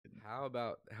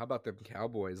how about them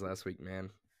Cowboys last week, man?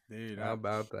 Dude, How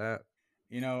about that?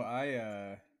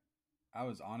 I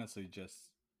was honestly just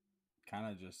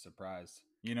kind of just surprised.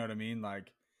 You know what I mean?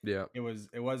 Like Yeah.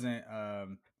 it wasn't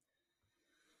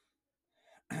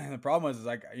the problem was is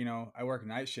like, I work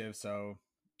night shift, so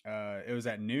it was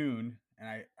at noon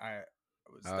and I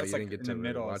was Oh, that's you like didn't get in to the really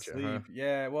middle of watch it, huh? sleep.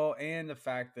 Yeah, well, and the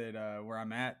fact that where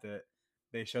I'm at that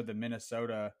they showed the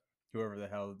Minnesota whoever the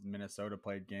hell Minnesota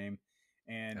played game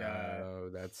and Oh,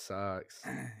 that sucks.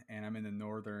 and I'm in the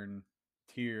northern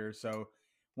tier. So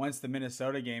once the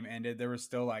Minnesota game ended, there was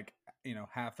still like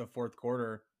half the fourth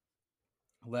quarter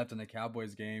left in the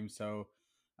Cowboys game. So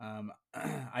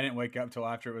I didn't wake up till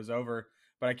after it was over.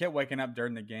 But I kept waking up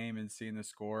during the game and seeing the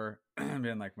score, and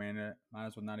being like, "Man, might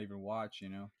as well not even watch."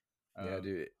 Yeah, Um,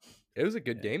 dude. It was a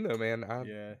good yeah, game though, man.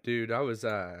 yeah, Dude, I was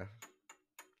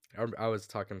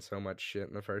talking so much shit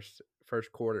in the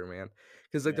first quarter, man.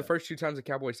 Because like the yeah, first two times the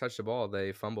Cowboys touched the ball,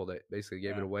 they fumbled it, basically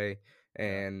gave it yeah, away. yeah,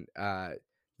 And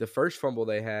the first fumble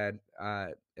they had,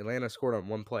 Atlanta scored on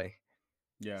one play.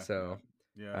 yeah, yeah, So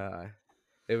yeah, uh,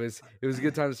 it was a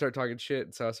good time to start talking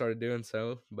shit. So I started doing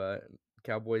so, but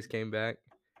Cowboys came back.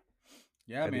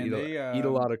 yeah, Had to man. They eat a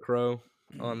lot of crow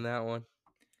on that one.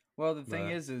 well, the thing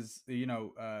But is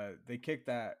they kicked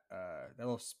that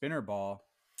little spinner ball,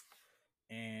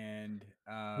 and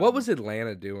what was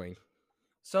Atlanta doing?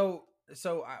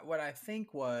 what I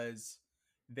think was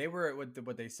they were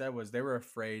what they said was they were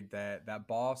afraid that that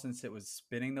ball, since it was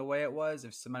spinning the way it was,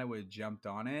 if somebody would have jumped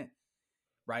on it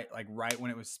right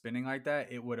when it was spinning like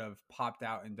that, it would have popped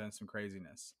out and done some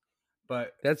craziness.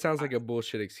 But That sounds I, like a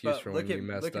bullshit excuse but for when we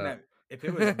messed looking up. at if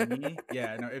it was me,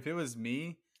 yeah, no, if it was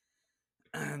me,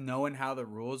 knowing how the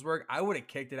rules work, I would have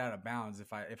kicked it out of bounds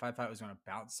if I thought it was going to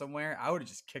bounce somewhere. I would have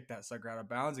just kicked that sucker out of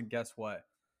bounds, and guess what?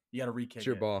 You got to It's re-kick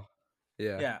your it. ball.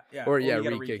 Yeah. Yeah, yeah. Or Or yeah, you got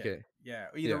to re-kick re-kick. it. Yeah,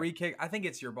 either Yeah. re-kick. I think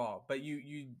it's your ball, but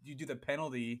you do the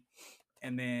penalty,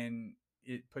 and then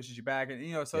it pushes you back,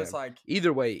 and so Yeah. it's like,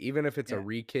 Either way, even if it's a yeah,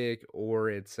 re-kick or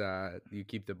it's you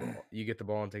keep the ball, you get the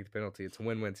ball and take the penalty, it's a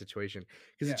win-win situation.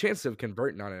 Because the yeah, chances of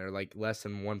converting on it are like less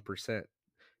than 1%.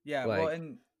 yeah. Well, Like,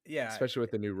 and yeah. especially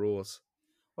with the new rules.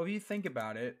 Well, if you think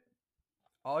about it,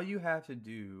 all you have to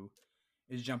do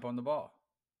is jump on the ball.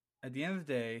 At the end of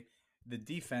the day, the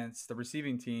defense, the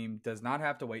receiving team, does not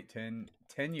have to wait 10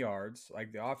 yards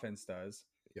like the offense does,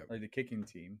 Yep. like the kicking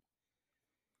team.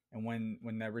 And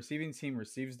when the receiving team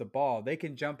receives the ball, they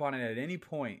can jump on it at any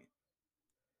point,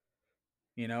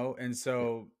 And Yep.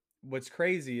 so what's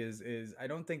crazy is I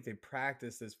don't think they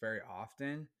practice this very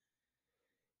often.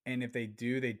 And if they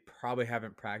do, they probably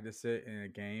haven't practiced it in a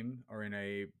game or in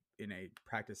a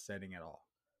practice setting at all.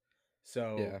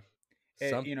 So, Yeah.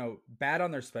 Some bad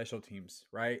on their special teams,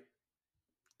 right?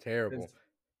 terrible.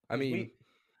 I Because mean,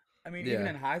 even yeah.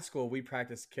 in high school, we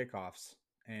practiced kickoffs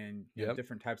and Yep.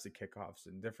 different types of kickoffs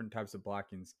and different types of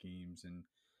blocking schemes and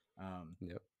um,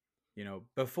 Yep.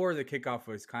 before the kickoff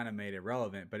was kind of made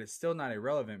irrelevant, but it's still not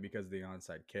irrelevant because of the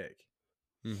onside kick.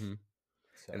 Mm-hmm.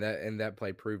 And So that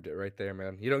play proved it right there,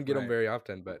 man. You don't get them right, very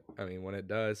often, but I mean, when it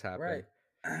does happen, right.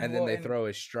 and then Well, they and throw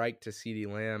a strike to CeeDee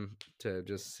Lamb to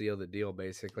just seal the deal.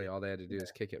 Basically, all they had to do yeah,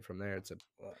 is kick it from there. It's a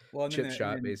well, chip and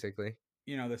shot, then basically.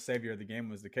 the savior of the game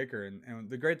was the kicker, and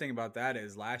the great thing about that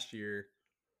is last year,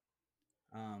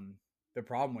 the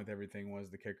problem with everything was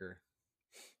the kicker.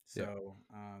 Yeah, So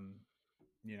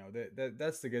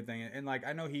that's the good thing, and like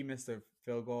I know he missed a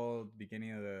field goal at the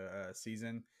beginning of the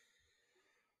season,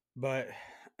 but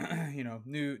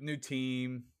new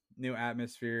team, new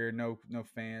atmosphere, no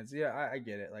fans. Yeah, I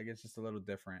get it. Like it's just a little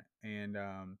different, and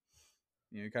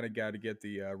you kind of got to get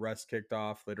the rust kicked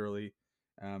off, literally.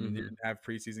 And you hmm didn't have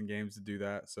preseason games to do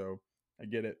that, so I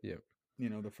get it. yeah,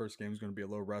 The first game is going to be a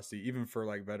little rusty, even for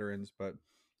like veterans, but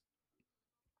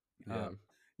yeah.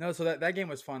 no. So that game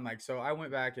was fun. Like, so I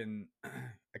went back and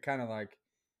I kind of like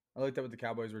I looked at what the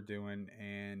Cowboys were doing,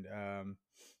 and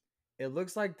it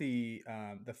looks like the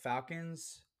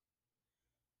Falcons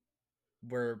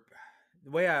were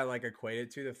the way I like equate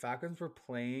it to the Falcons were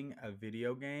playing a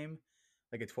video game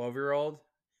like a 12-year-old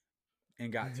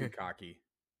and got too cocky.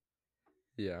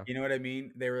 Yeah, You know what I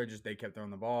mean? They kept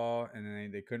throwing the ball, and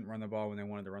then they couldn't run the ball when they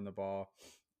wanted to run the ball,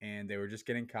 and they were just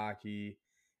getting cocky.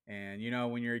 And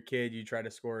when you're a kid, you try to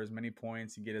score as many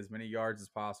points and get as many yards as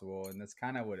possible, and that's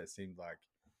kind of what it seemed like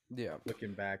yeah.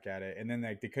 looking back at it. And then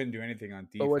like they couldn't do anything on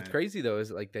But what's defense. crazy though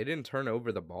is like they didn't turn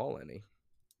over the ball any.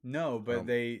 No, but Um,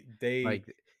 they like,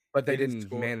 but they didn't didn't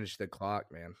score. manage the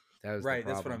clock, man. That was the Right,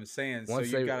 that's what problem. I'm saying. So Once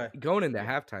you they gotta, going into yeah,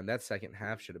 halftime, that second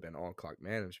half should have been all clock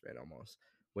management almost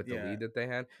with the yeah, lead that they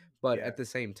had. But yeah, at the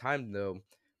same time, though,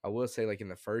 I will say like in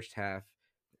the first half,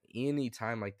 any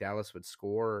time like Dallas would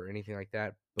score or anything like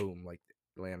that, boom, like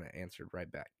Atlanta answered right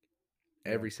back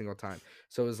Yeah. every single time.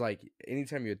 So it was like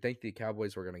anytime you would think the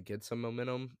Cowboys were going to get some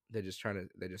momentum, they just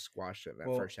squashed it in that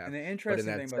Well, first half. and the But in interesting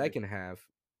that thing about second half,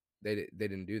 they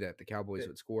didn't do that. The Cowboys the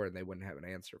would score and they wouldn't have an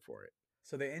answer for it.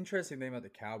 so the interesting thing about the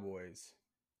Cowboys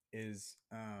is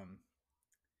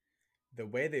the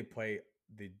way they play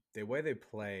the way they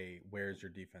play wears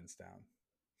your defense down.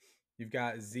 You've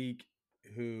got Zeke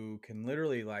who can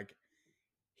literally like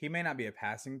he may not be a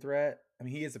passing threat. I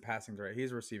mean, he is a passing threat.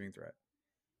 He's a receiving threat.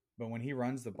 But when he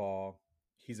runs the ball,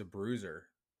 he's a bruiser.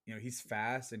 You know, he's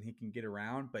fast and he can get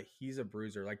around, but he's a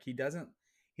bruiser. Like he doesn't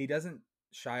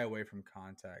shy away from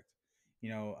contact. You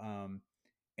know,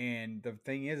 and the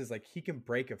thing is like he can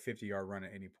break a 50-yard run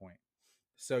at any point.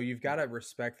 So you've got to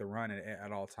respect the run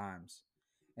at all times.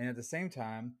 And at the same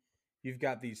time, you've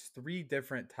got these three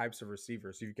different types of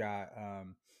receivers. You've got,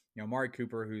 Amari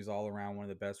Cooper, who's all around one of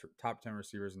the best top 10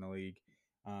 receivers in the league,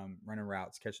 running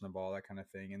routes, catching the ball, that kind of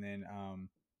thing. And then,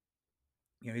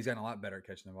 he's gotten a lot better at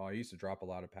catching the ball. He used to drop a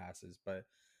lot of passes, but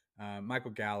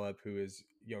Michael Gallup, who is,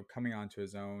 coming onto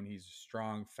his own, he's a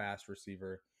strong, fast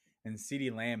receiver. And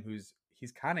CeeDee Lamb,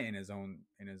 he's kind of in his own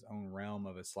realm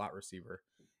of a slot receiver.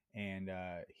 And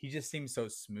he just seems so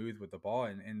smooth with the ball.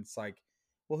 And it's like,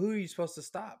 well, who are you supposed to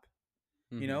stop?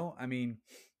 Mm-hmm. I mean,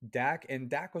 Dak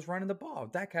was running the ball.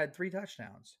 Dak had 3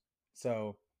 touchdowns.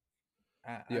 So,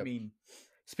 I Yep. mean,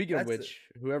 Speaking of that's which,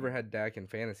 whoever had Dak in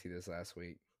fantasy this last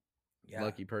week, yeah,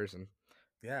 lucky person,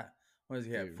 yeah. What does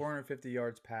he have? dude. 450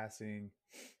 yards passing,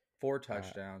 4 Uh,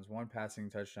 touchdowns, 1 passing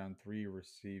touchdown, 3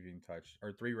 rushing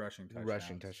rushing touchdowns.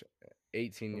 touchdown,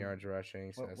 18 So yards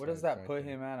rushing, so what that's does another that point put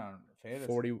there. him at on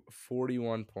fantasy?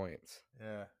 41 points.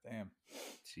 Yeah, damn.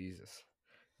 Jesus.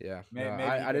 Yeah. No, Maybe he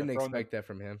I could didn't have thrown the expect that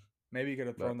from him. maybe he could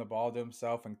have But thrown the ball to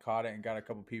himself and caught it and got a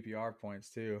couple PPR points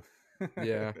too.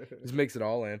 yeah, just makes it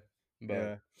all in. But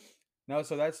Yeah. No,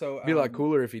 so that's so it'd be a lot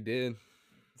cooler if he did.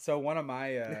 so one of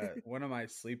my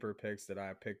sleeper picks that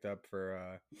I picked up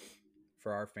for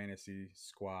our fantasy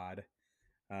squad.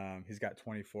 He's got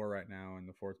 24 right now in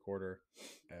the fourth quarter.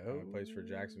 Plays for Oh.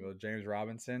 Jacksonville. James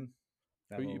Robinson,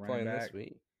 that Who little you running playing this back,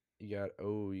 week? You got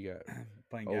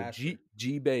playing oh Gasser.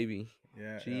 G baby.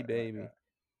 Yeah, G yeah, yeah, yeah. baby.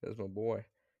 That's my boy.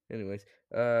 Anyways,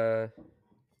 But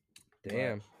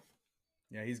damn.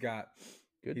 yeah,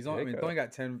 Good he's pickup. only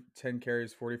got 10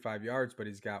 carries, 45 yards, but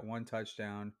he's got 1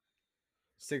 touchdown,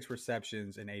 6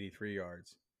 receptions, and 83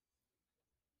 yards.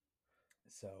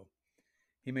 So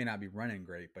he may not be running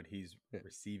great, but he's Yeah.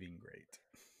 receiving great.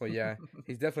 Well, yeah,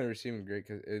 he's definitely receiving great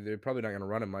because they're probably not going to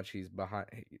run him much. He's behind.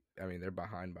 I mean, they're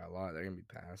behind by a lot. They're going to be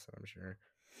passing, I'm sure.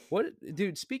 What,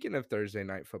 dude? Speaking of Thursday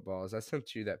night footballs, I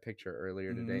sent you that picture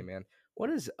earlier today, Hmm. man. What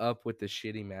is up with the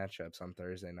shitty matchups on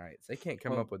Thursday nights? They can't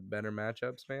come Well, up with better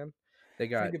matchups, man. They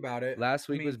got think about it. last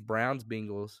I week was mean, Browns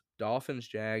Bengals, Dolphins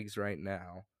Jags right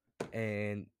now,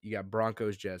 and you got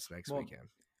Broncos Jets next well, weekend.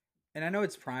 and I know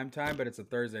it's prime time, but it's a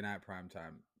Thursday night prime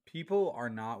time. People are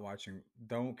not watching,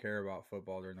 don't care about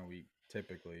football during the week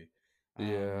typically.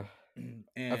 Yeah, Um,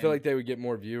 I feel and like they would get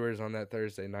more viewers on that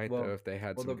Thursday night though well, if they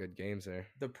had well, some the good games there.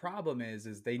 the problem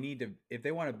is they need to, if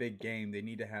they want a big game, they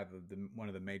need to have one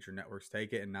of the major networks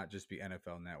take it and not just be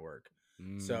NFL Network.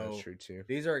 That's So true too.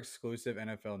 these are exclusive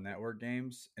NFL Network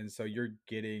games, and so you're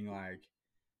getting like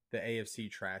the AFC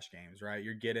trash games, right?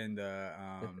 You're getting the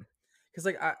because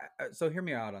like so hear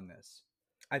me out on this.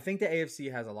 I think the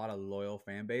AFC has a lot of loyal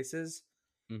fan bases,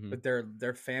 Mm-hmm. but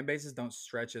their fan bases don't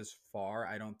stretch as far,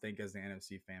 I don't think, as the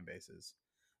NFC fan bases.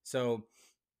 So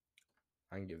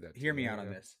I can give that to hear you. me out on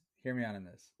Yeah, this. Hear me out on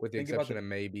this. with the Think about exception the of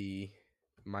maybe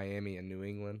Miami and New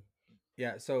England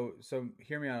yeah. So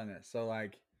hear me out on this. So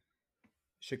like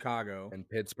Chicago. and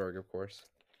Pittsburgh, of course.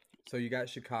 So you got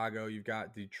Chicago, you've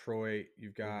got Detroit,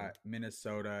 you've Mm-hmm. got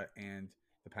Minnesota, and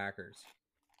the Packers.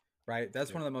 Right?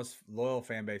 That's one Yep. of the most loyal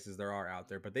fan bases there are out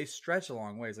there, but they stretch a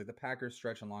long ways. Like the Packers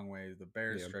stretch a long way, the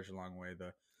Bears Yeah, stretch a long way,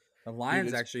 the dude,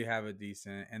 Lions it's actually have a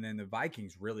decent, and then the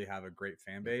Vikings really have a great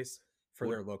fan yeah. base for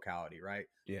What? their locality, right?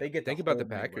 Yeah, They get the think about whole the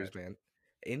Packers, Midwest. man.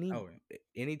 Any Oh,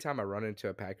 anytime I run into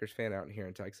a Packers fan out here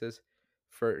in Texas,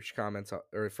 first comments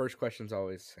or first question's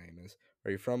always the same: is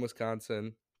Are you from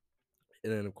Wisconsin?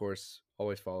 And then of course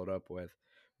always followed up with,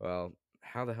 well,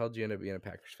 how the hell did you end up being a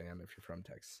Packers fan if you're from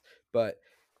Texas? But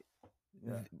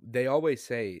yeah, they always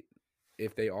say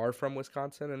if they are from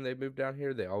Wisconsin and they moved down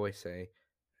here, they always say,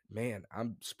 "Man,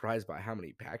 I'm surprised by how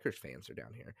many Packers fans are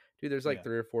down here, dude." There's like yeah,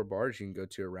 3 or 4 bars you can go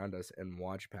to around us and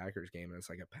watch Packers game, and it's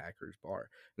like a Packers bar. And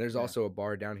there's yeah, also a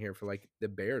bar down here for like the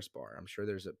Bears bar. I'm sure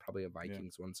there's probably a yeah,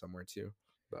 Vikings one somewhere too.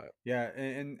 But yeah.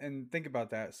 And think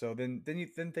about that. So then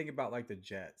think about like the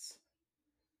Jets.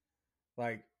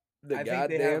 Like The I think they have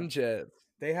goddamn Jets.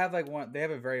 they have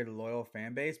a very loyal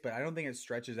fan base, but I don't think it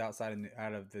stretches out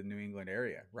of the New England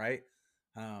area, right?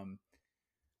 Um,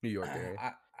 New York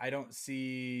area. I don't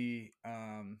see.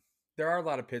 There are a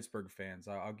lot of Pittsburgh fans.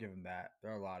 I'll give them that.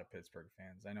 There are a lot of Pittsburgh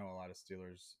fans. I know a lot of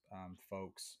Steelers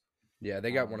folks. Yeah,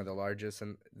 they got one of Um, the largest,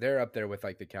 and they're up there with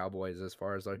like the Cowboys as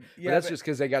far as like. But yeah, that's just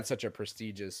because they got such a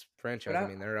prestigious but franchise. I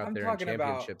mean, they're up I'm there in talking about,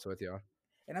 championships with y'all.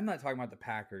 and I'm not talking about the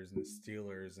Packers and the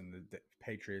Steelers and the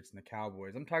Patriots and the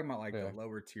Cowboys. I'm talking about like the Yeah,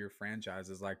 lower tier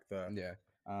franchises, like yeah.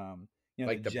 um, the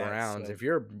Like the Jets. Browns. So If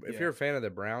you're yeah, a fan of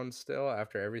the Browns still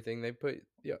after everything they put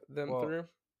them well, through,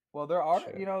 there are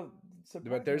shit. But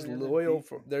surprisingly there's a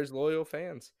decent. there's loyal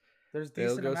fans. There's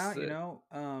They'll decent go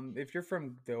amount, sit. if you're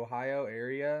from the Ohio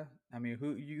area, I mean,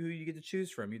 who you get to choose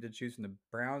from? You get to choose from the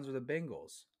Browns or the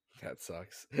Bengals. That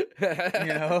sucks. Like,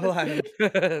 I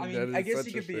That mean, I is guess you such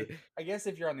a could be. shit. I guess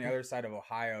if you're on the other side of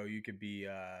Ohio, you could be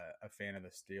a fan of the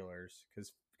Steelers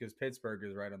because Pittsburgh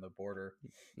is right on the border.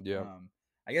 Yeah, Um,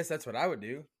 I guess that's what I would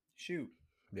do. Shoot,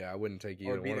 yeah. I wouldn't take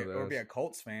either one of or be those. a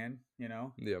Colts fan,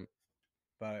 Yeah,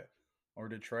 but or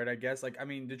Detroit, I guess. Like, I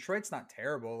mean, Detroit's not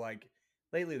terrible. Like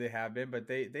lately they have been, but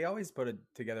they always put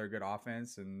together a good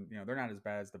offense, and they're not as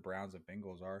bad as the Browns and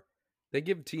Bengals are. they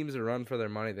give teams a run for their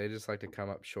money. They just like to come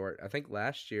up short. I think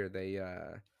last year they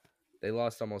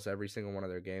lost almost every single one of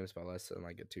their games by less than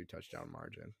like a 2 touchdown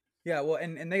margin. Yeah, well,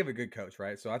 and they have a good coach,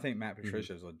 right? So I think Matt Hmm.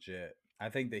 Patricia is legit. I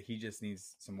think that he just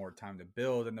needs some more time to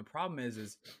build. And the problem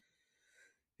is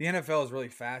the NFL is really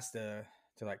fast to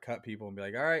like cut people and be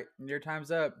like, all right, your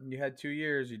time's up. You had 2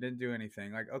 years, you didn't do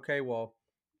anything. Like, okay, well,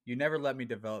 you never let me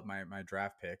develop my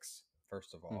draft picks,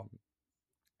 first of all. Hmm.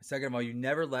 Second of all, you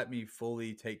never let me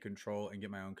fully take control and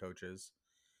get my own coaches.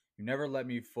 You never let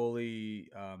me fully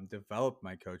develop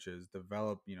my coaches,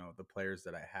 develop the players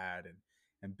that I had,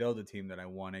 and build a team that I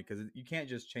wanted because you can't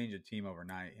just change a team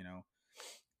overnight.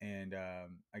 And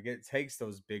I get it takes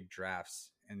those big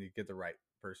drafts and you get the right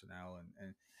personnel,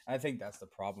 and I think that's the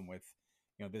problem with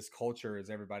this culture is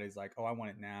everybody's like, oh, I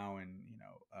want it now, and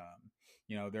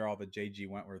they're all the JG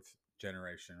Wentworth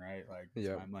generation, right? Like it's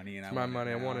Yep. my money and It's I my want it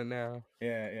money. I want now. it now.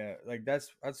 Yeah, yeah, like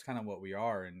that's kind of what we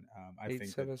are, and I Eight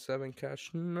think that seven seven cash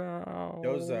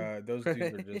those now. those dudes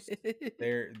are just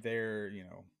they're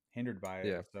hindered by it.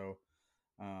 Yeah. So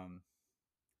um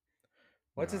No,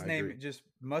 what's his I name agree. just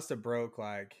must have broke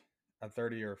like a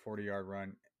 30 or 40 yard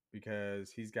run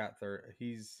because he's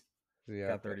Yeah.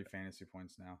 got 30 fantasy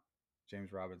points now.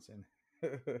 James Robinson.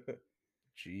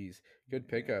 Jeez, good Yeah.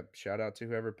 pickup. Shout out to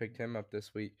whoever picked him up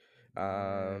this week.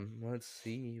 Yeah. Let's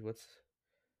see.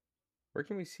 Where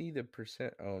can we see the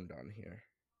percent owned on here?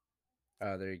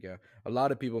 Oh, there you go. A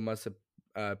lot of people must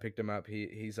have picked him up.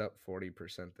 He's up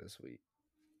 40% this week.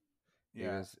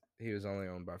 Yeah. He was only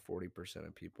owned by 40%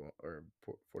 of people or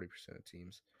 40% of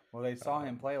teams. Well, they saw him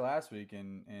Um, play last week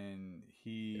and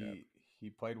yeah, he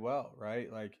played well, right?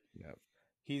 Like yeah.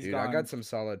 he's Dude, I got gone. some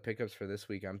solid pickups for this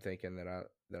week. I'm thinking that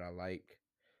I like.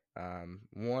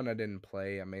 One I didn't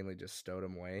play. I mainly just stowed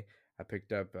him away. I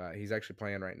picked up. He's actually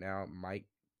playing right now. Mike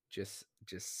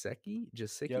Jasicki.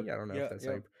 Yep. I don't know if Yep. that's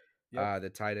how Yep. you, Yep. the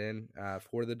tight end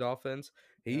for the Dolphins.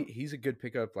 Yep. He's a good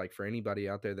pickup. Like for anybody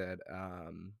out there that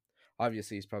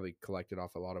obviously he's probably collected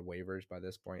off a lot of waivers by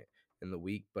this point in the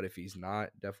week. But if he's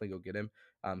not, definitely go get him.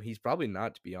 He's probably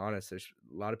not, to be honest. There's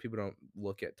a lot of people don't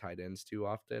look at tight ends too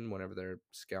often whenever they're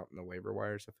scouting the waiver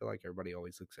wires. I feel like everybody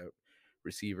always looks at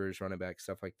receivers, running back,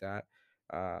 stuff like that.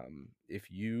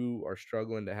 If you are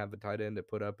struggling to have a tight end to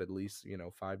put up at least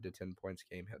 5 to 10 points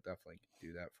a game, he'll definitely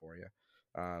do that for you.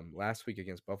 Last week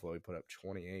against Buffalo, he put up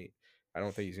 28. I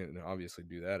don't think he's going to obviously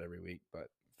do that every week, but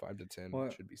 5 to 10 Well,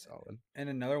 should be solid. and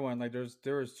another one, like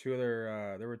there were two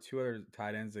other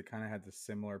tight ends that kind of had the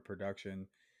similar production.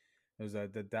 There's the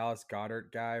Dallas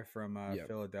Goddard guy from Yep.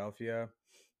 Philadelphia,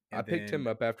 I and picked him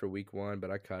then up after week 1,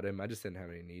 but I cut him. I just didn't have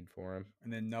any need for him.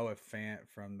 Noah Fant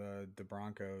from the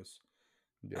Broncos.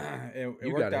 Yep. It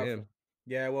You worked got out for him.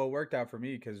 yeah, well, it worked out for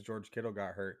me because George Kittle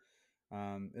got hurt.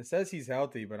 It says he's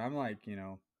healthy, but I'm like,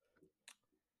 I'm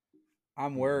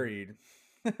Hmm. worried.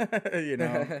 you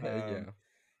know, Yeah.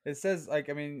 it says like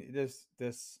I mean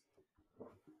this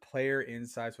player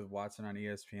insights with Watson on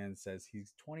ESPN says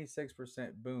he's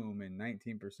 26% boom and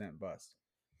 19% bust.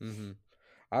 Hmm.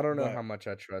 I don't know how But much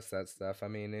I trust that stuff. I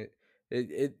mean,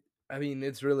 it. I mean,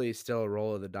 it's really still a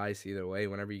roll of the dice either way.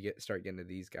 Whenever you start getting to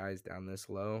these guys down this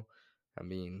low, I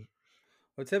mean,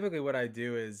 typically what I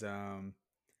do is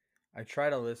I try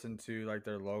to listen to like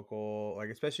their local, like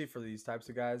especially for these types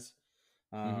of guys.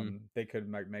 hmm They could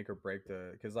like make or break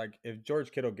because like if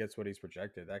George Kittle gets what he's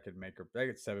projected, that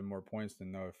gets 7 more points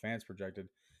than Noah Fant's projected.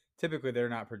 Typically, they're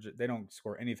not they don't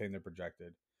score anything they're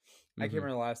projected. I can't Mm-hmm.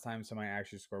 remember the last time somebody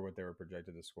actually scored what they were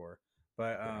projected to score.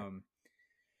 But Right.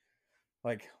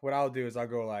 like what I'll do is I'll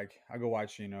go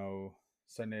watch,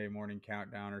 Sunday morning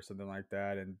countdown or something like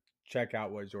that and check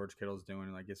out what George Kittle's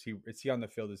doing. Like is he on the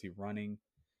field? Is he running?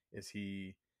 Is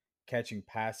he catching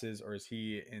passes, or is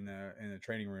he in the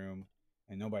training room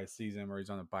and nobody sees him, or he's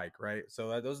on a bike, right?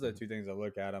 So those are the Mhm. two things I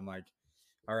look at. I'm like,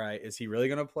 all right, is he really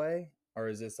gonna play, or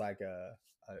is this like a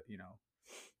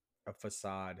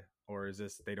facade, or is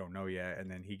this they don't know yet? And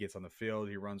then he gets on the field,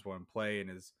 he runs one play, and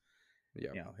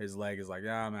Yeah. his leg is like,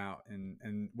 I'm out,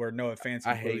 and where Noah Fant's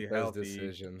I completely hate those healthy.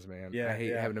 decisions, man. I Yeah, hate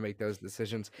yeah, having to make those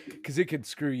decisions because it could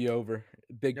screw you over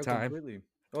big no, time. completely.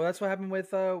 Well, that's what happened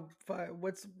with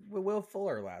what's with Will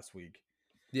Fuller last week.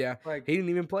 Yeah. Like, He didn't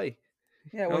even play.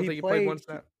 yeah, I well, don't he think he played one played.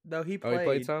 snap. Though he Oh, he played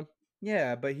played, some?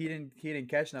 yeah, but he didn't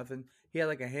catch nothing. He had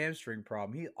like a hamstring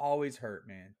problem. He always hurt,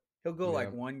 man. He'll go Yeah.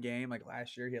 like one game, like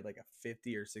last year, he had like a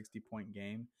 50 or 60 point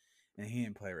game, and he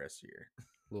didn't play the rest of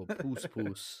Little the poos year.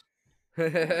 poos.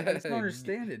 I just don't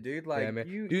understand it, dude. Yeah, Like man.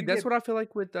 you Dude, that's get, what I feel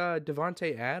like with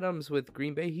Devontae Adams with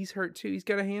Green Bay. He's hurt too. He's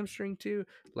got a hamstring too.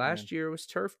 yeah, Last year it was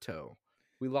turf toe.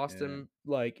 We lost yeah. him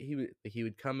like he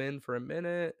would come in for a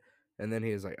minute and then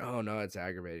he was like, "Oh no, it's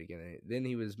aggravated again." And then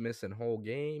he was missing whole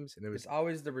games and it It's was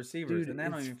always the receivers, dude, and they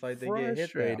don't it's even feel like they get hit that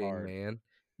frustrating, hard. man.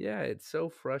 Yeah, it's so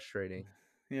frustrating.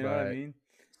 You know what I But mean?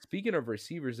 speaking of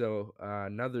receivers though,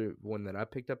 another one that I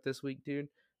picked up this week, dude.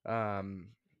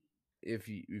 If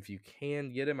you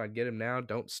can get him, I'd get him now.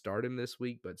 Don't start him this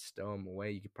week, but stow him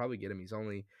away. You could probably get him. He's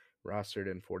only rostered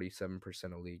in 47%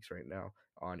 of leagues right now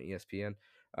on ESPN.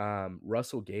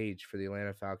 Russell Gage for the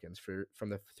Atlanta Falcons through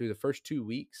the first 2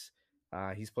 weeks,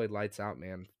 he's played lights out,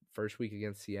 man. First week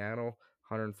against Seattle,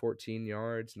 114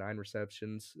 yards, 9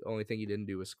 receptions. The only thing he didn't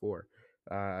do was score.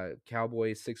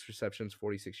 Cowboys 6 receptions,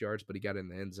 46 yards, but he got in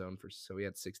the end zone so he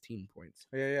had 16 points.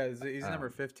 Yeah, yeah. He's number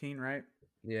Um, 15, right?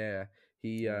 yeah,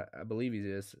 he Yeah. I believe he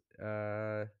is.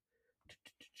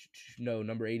 No,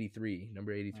 number 83.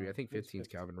 Number 83. I Oh, think who's 15 is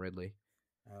 15? Calvin Ridley.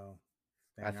 Oh,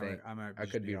 I dang. think. I might I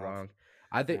just could be be off. wrong.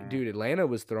 I think, Uh, dude, Atlanta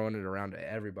was throwing it around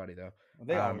to everybody though. well,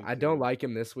 they always I don't do. like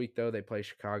him this week though. They play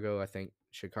Chicago. I think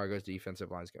Chicago's defensive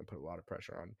line is going to put a lot of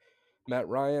pressure on Matt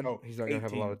Ryan. Oh, He's not going to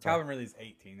have a lot 18. of time. Calvin Ridley's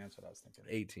 18. That's what I was thinking.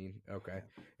 18. Okay.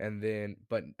 Yeah. And then,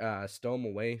 but stow him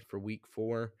away for week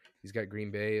 4. He's got Green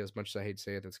Bay. As much as I hate to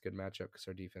say it, that's a good matchup because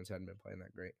our defense hadn't been playing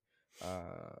that great.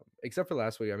 Except for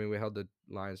last week. I mean, we held the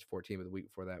Lions to 14, but the week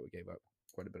before that, we gave up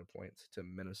quite a bit of points to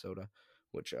Minnesota,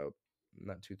 which I'm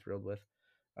not too thrilled with.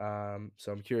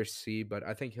 So I'm curious to see, but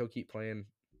I think he'll keep playing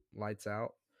lights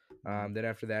out. Mm-hmm. Then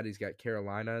after that, he's got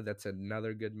Carolina. That's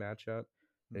another good matchup.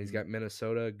 And he's Mm-hmm. got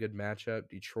Minnesota, good matchup.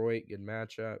 Detroit, good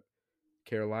matchup.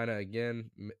 Carolina again,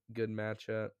 good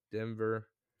matchup. Denver,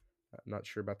 I'm not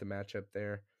sure about the matchup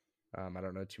there. I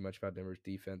don't know too much about Denver's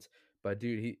defense, but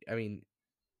dude, I mean,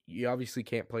 you obviously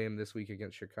can't play him this week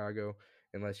against Chicago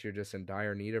unless you're just in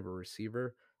dire need of a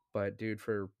receiver. But dude,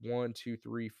 for 1, 2,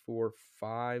 3, 4,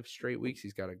 5 straight weeks,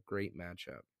 he's got a great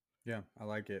matchup, Yeah, I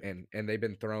like it. and they've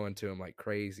been throwing to him like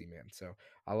crazy, man. So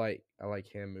I like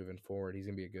him moving forward. He's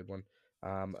gonna be a good one.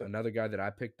 So, Another guy that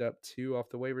I picked up too off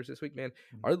the waivers this week, man.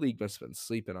 mm, Our league must have been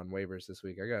sleeping on waivers this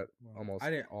week. I got well, I almost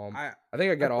didn't. all. I I think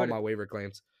I I got all put it. my waiver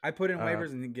claims. I put in Uh,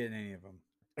 waivers and didn't get any of them.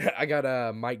 I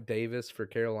got Mike Davis for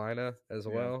Carolina as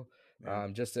Yeah, well. yeah,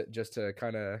 Just to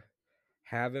kind of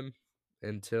have him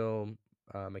until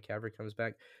McCaffrey comes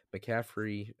back.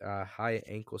 McCaffrey high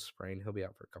ankle sprain. He'll be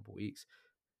out for a couple weeks.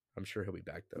 I'm sure he'll be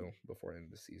back though before the end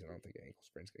of the season. I don't think an ankle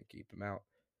sprain's gonna keep him out.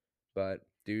 But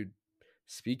dude,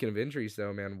 speaking of injuries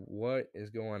though, man, what is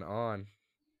going on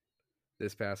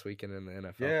this past weekend in the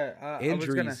NFL? yeah.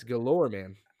 Injuries galore,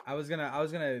 man. I was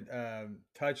gonna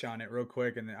touch on it real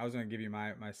quick, and then I was gonna give you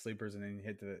my sleepers, and then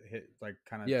hit like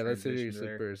kind of Yeah, let's do your transition to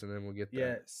there. sleepers and then we'll get the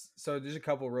Yeah. So there's a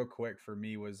couple real quick for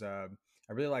me. Was I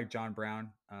really like John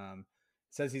Brown.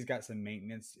 Says he's got some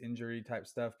maintenance injury type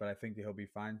stuff, but I think that he'll be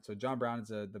fine. So John Brown is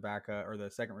the backup or the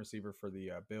second receiver for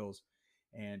the Bills,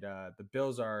 and the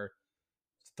Bills are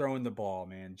throwing the ball.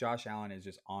 Man, Josh Allen is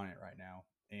just on it right now,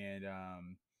 and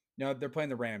they're playing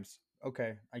the Rams.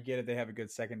 Okay, I get it. They have a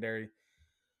good secondary.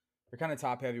 They're kind of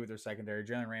top heavy with their secondary.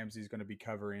 Jalen Ramsey is going to be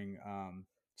covering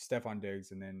Stephon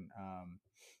Diggs, and then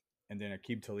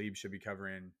Aqib Talib should be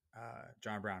covering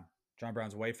John Brown. John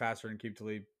Brown's way faster than Aqib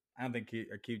Talib. I don't think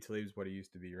Aqib Talib is what he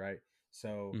used to be, right?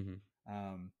 So mm-hmm.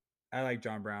 um, I like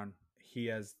John Brown. He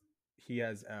has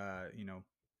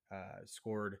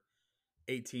scored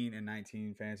 18 and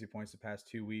 19 fantasy points the past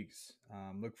 2 weeks.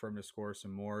 Look for him to score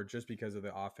some more just because of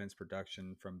the offense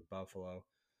production from Buffalo.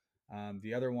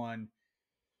 The other one,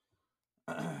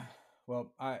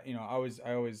 Well, I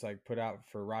always like put out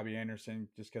for Robbie Anderson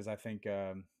just because I think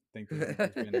this week has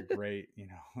been a great,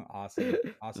 awesome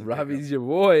pickup. Robbie's your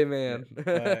boy, Yeah, man.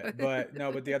 but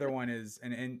no, but the other one is,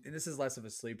 and this is less of a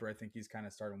sleeper. I think he's kind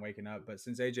of starting waking up. But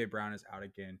since AJ Brown is out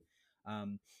again,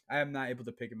 um, I am not able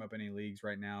to pick him up in any leagues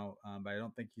right now. But I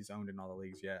don't think he's owned in all the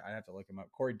leagues yet. I have to look him up.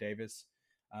 Corey Davis,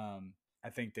 I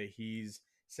think that he's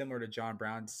similar to John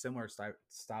Brown, similar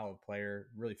style of player,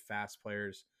 really fast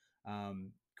players.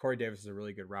 Corey Davis is a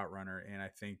really good route runner, and I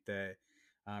think that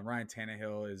Ryan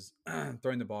Tannehill is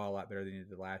throwing the ball a lot better than he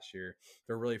did last year.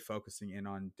 They're really focusing in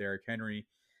on Derrick Henry,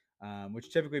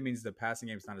 which typically means the passing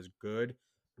game is not as good,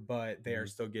 but they are Mhm.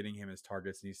 still getting him his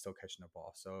targets and he's still catching the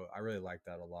ball. So I really like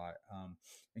that a lot.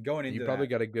 And going You into probably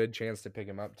that, got a good chance to pick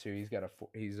him up too. He's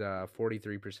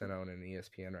 43% owned in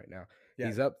ESPN right now. yeah,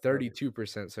 He's up perfect.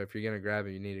 32%. So if you're gonna grab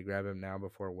him, you need to grab him now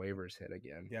before waivers hit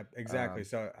again. Yep, exactly. Um,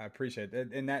 So I appreciate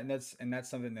that, and that's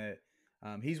something that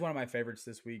he's one of my favorites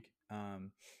this week.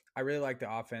 I really like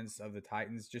the offense of the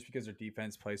Titans just because their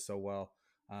defense plays so well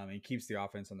and keeps the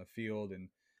offense on the field. And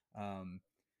um,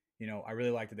 I really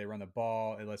like that they run the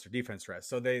ball. It lets their defense rest,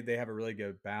 so they have a really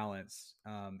good balance.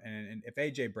 And if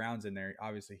AJ Brown's in there,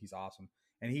 obviously he's awesome,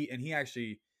 and he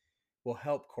actually will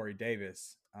help Corey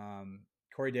Davis.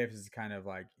 Corey Davis is kind of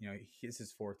like it's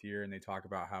his fourth year, and they talk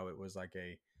about how it was like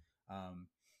a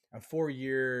 4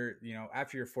 year.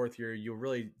 After your fourth year,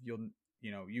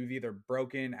 you've either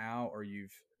broken out or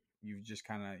you've just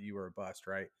kind of you were a bust,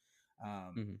 right?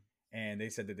 Um, mhm. and they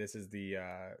said that this is the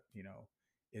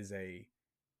is a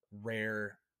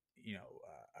rare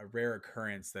a rare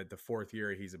occurrence that the fourth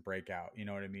year he's a breakout, you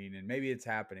know what I mean? And maybe it's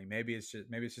happening, maybe it's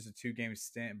just a 2 game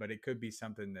stint, but it could be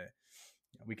something that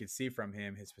we could see from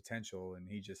him his potential, and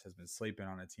he just has been sleeping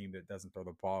on a team that doesn't throw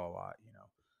the ball a lot.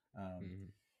 Mhm.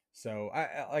 So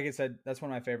like I said, that's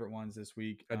one of my favorite ones this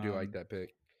week. I do like that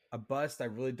pick. A bust I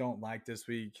really don't like this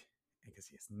week because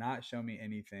he has not shown me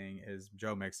anything is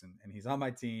Joe Mixon, and he's on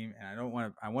my team, and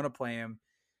I want to play him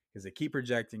because they keep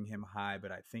projecting him high,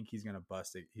 but I think he's gonna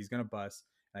bust it. He's gonna bust,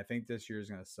 and I think this year is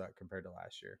gonna suck compared to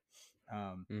last year.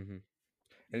 Um, Hmm.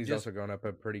 And he's just also going up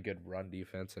a pretty good run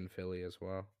defense in Philly as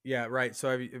well. Yeah, right.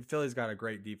 So Philly's got a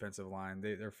great defensive line.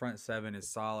 Their front seven is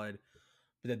solid,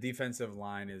 but the defensive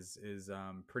line is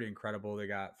pretty incredible. They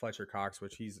got Fletcher Cox,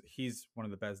 which he's one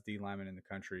of the best D linemen in the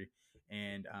country,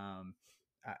 and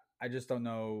I just don't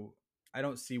know. I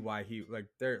don't see why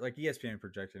they're like ESPN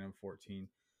projected him 14.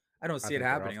 I don't I see it think they're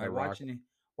happening. off their Like rock.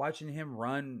 watching him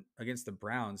run against the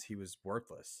Browns, he was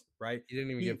worthless. Right? He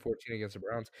didn't even get He 14 against the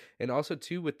Browns. And also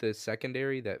too with the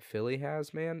secondary that Philly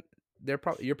has, man, you're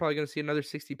probably going to see another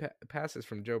 60 passes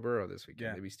from Joe Burrow this weekend.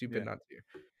 yeah They'd be stupid yeah. not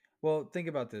to. Well, think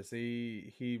about this.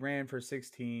 He ran for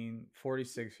 16,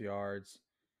 46 yards,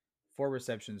 four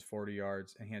receptions, 40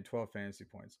 yards, and he had 12 fantasy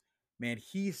points. Man,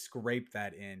 he scraped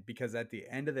that in because at the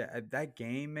end of that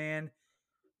game, man,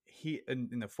 he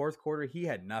in the fourth quarter he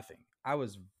had nothing. I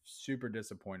was super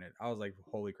disappointed. I was like,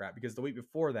 holy crap! Because the week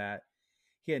before that,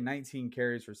 he had 19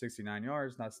 carries for 69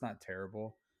 yards. That's not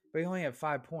terrible, but he only had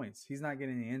 5 points. He's not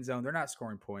getting in the end zone. They're not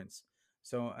scoring points.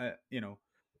 So, I,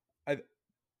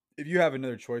 if you have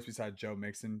another choice besides Joe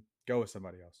Mixon, go with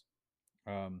somebody else.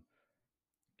 Um,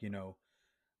 you know,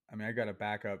 I mean, I got a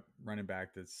backup running back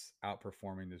that's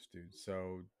outperforming this dude.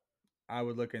 So I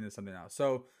would look into something else.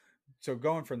 So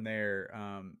going from there,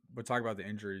 we'll talk about the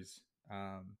injuries.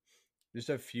 Just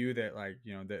a few that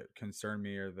that concern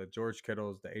me are the George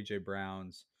Kittles, the AJ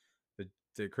Browns,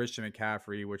 the Christian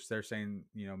McCaffrey, which they're saying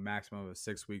maximum of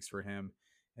 6 weeks for him,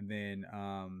 and then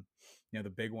the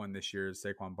big one this year is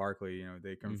Saquon Barkley.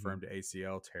 They Hmm. confirmed the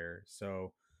ACL tear,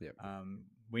 so Yep.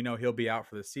 we know he'll be out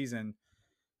for the season.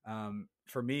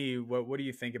 For me, what do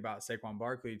you think about Saquon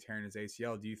Barkley tearing his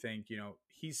ACL? Do you think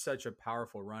he's such a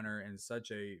powerful runner and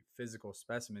such a physical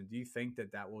specimen? Do you think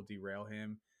that will derail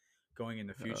him going in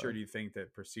the future? Or Uh, do you think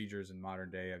that procedures in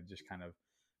modern day have just kind of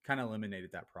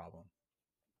eliminated that problem?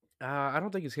 I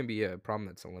don't think it's going to be a problem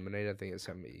that's eliminated. I think it's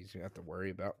something he's going to have to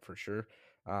worry about for sure.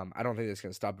 I don't think it's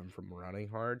going to stop him from running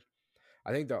hard.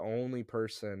 I think the only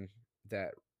person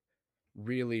that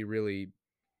really, really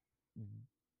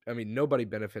I mean, nobody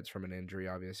benefits from an injury,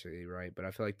 obviously, right? But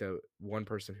I feel like the one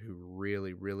person who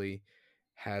really, really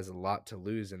has a lot to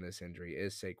lose in this injury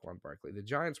is Saquon Barkley. The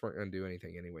Giants weren't going to do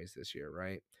anything anyways this year, right?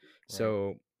 Right.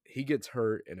 So he gets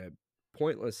hurt in a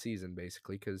pointless season,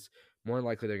 basically, because more than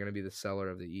likely they're going to be the seller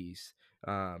of the East.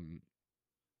 Um,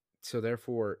 so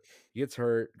therefore, he gets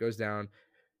hurt, goes down.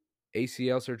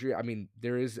 ACL surgery. I mean,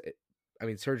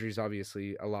 surgery is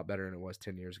obviously a lot better than it was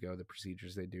 10 years ago. The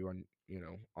procedures they do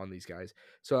on these guys.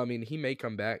 So I mean, he may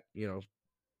come back,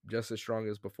 just as strong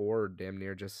as before, or damn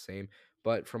near just the same.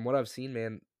 But from what I've seen,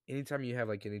 man, anytime you have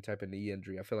like any type of knee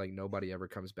injury, I feel like nobody ever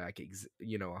comes back,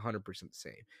 100%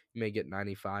 same. You may get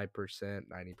 95%,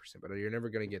 90%, but you're never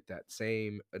going to get that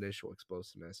same initial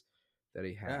explosiveness that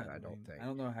he Yeah, had, I I don't mean, I think.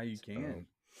 don't know how you So, can. I mean,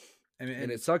 and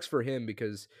and it sucks for him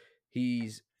because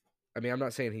he's, I mean, I'm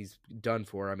not saying he's done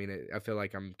for. I mean, I feel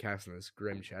like I'm casting this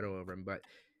grim shadow over him, but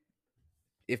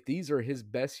if these are his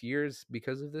best years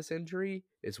because of this injury,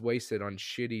 it's wasted on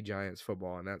shitty Giants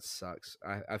football, and that sucks.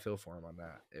 I feel for him on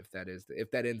that. If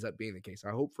that ends up being the case, I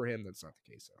hope for him that's not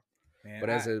the case though. man, But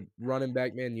as a running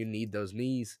back, man, you need those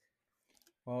knees.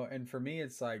 well, and for me,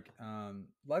 it's like,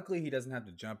 luckily he doesn't have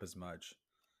to jump as much.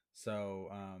 So,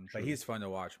 but True. he's fun to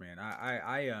watch, man.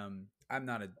 I'm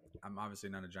not a, I'm obviously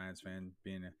not a Giants fan,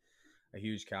 being a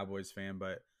huge Cowboys fan,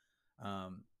 but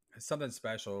it's something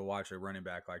special to watch a running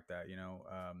back like that.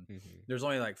 Hmm. There's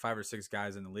only like 5 or 6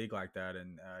 guys in the league like that,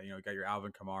 and you got your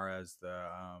Alvin Kamara's,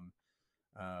 um,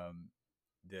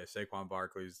 the Saquon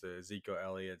Barkley's, the Ezekiel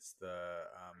Elliott's, the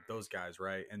those guys,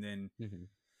 right? And then Hmm.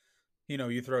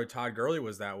 you throw Todd Gurley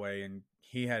was that way, and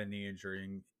he had a knee injury,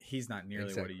 and he's not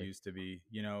nearly what he Exactly. used to be.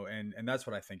 And that's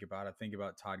what I think about. I think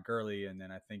about Todd Gurley, and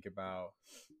then I think about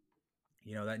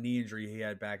that knee injury he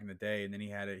had back in the day, and then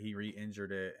he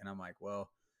re-injured it, and I'm like,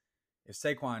 well, if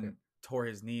Yeah. Saquon tore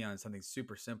his knee on something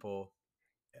super simple,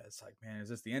 it's like, man, is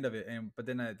this the end of it? And but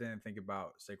then I didn't think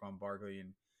about Saquon Barkley,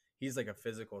 and he's like a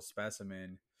physical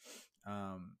specimen.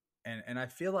 And I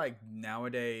feel like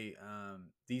nowadays,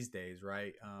 these days,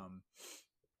 right?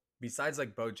 Besides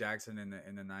like Bo Jackson in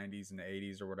the 90s and the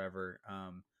 80s or whatever,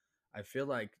 I feel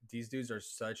like these dudes are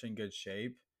such in good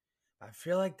shape. I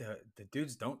feel like the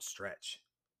dudes don't stretch.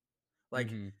 Like,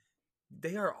 Hmm.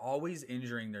 they are always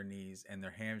injuring their knees and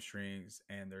their hamstrings,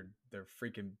 and they're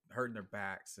freaking hurting their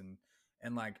backs, and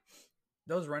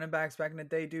those running backs back in the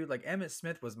day, dude. Like Emmitt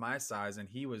Smith was my size, and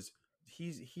he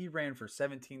ran for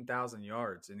 17,000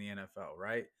 yards in the NFL,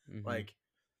 right? Hmm. Like,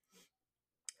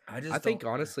 I I just don't. think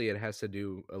honestly, it has to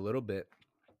do a little bit.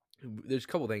 There's a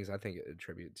couple things I think it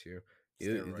attribute to the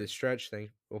Steroids. stretch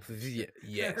thing. Well,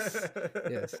 yes,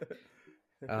 yes.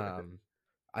 Um,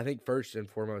 I think first and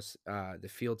foremost, the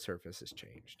field surface has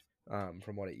changed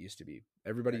from what it used to be.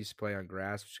 Everybody Okay. used to play on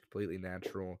grass, which is completely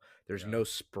natural. There's Yeah. no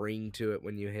spring to it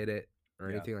when you hit it or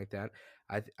Yeah. anything like that.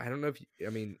 I don't know if I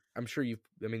mean I'm sure you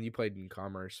played in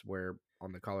commerce where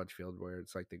on the college field where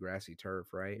it's like the grassy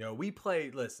turf, right? We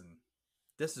played. Listen,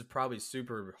 this is probably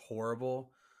super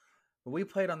horrible, but we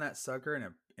played on that sucker in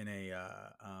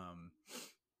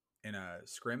a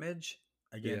scrimmage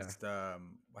Yeah. against, I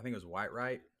think it was White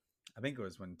Right. I think it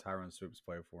was when Tyrone Swoops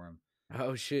played for him.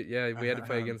 Oh shit, yeah, we had to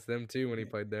play Um, against them too when he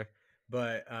played there.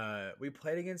 but we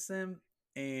played against them,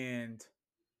 and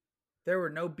there were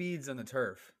no beads on the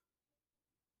turf.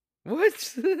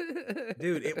 What?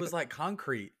 Dude, it was like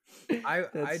concrete. I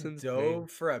That's insane. dove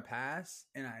for a pass,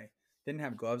 and I didn't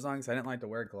have gloves on because I didn't like to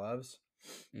wear gloves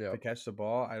to Yep. catch the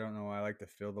ball. I don't know why I like to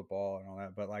feel the ball and all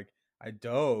that, but like, I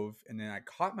dove, and then I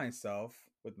caught myself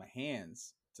with my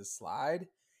hands to slide,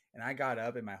 and I got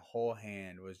up, and my whole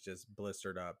hand was just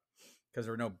blistered up because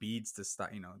there were no beads to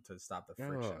stop the Oh,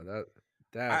 friction. that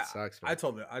I sucks, I man.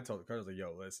 told the coach, I was like,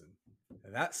 "Yo, listen,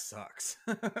 that sucks."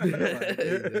 Like,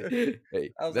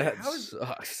 Hey, I was like, that "How is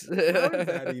sucks. how is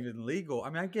that even legal?" I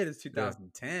mean, I get it's Yeah,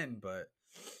 2010, but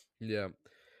yeah.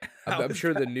 how I'm is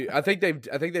sure the that? new. I think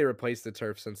they replaced the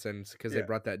turf since then because they Yeah,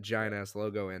 brought that yeah, giant ass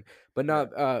logo in. But yeah,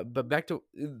 not. But back to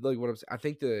like what I'm saying. I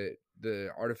think the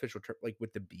artificial turf, like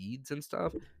with the beads and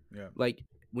stuff, yeah, like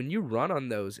when you run on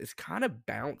those, it's kind of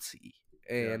bouncy,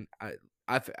 yeah. and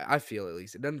I feel at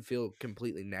least it doesn't feel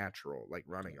completely natural like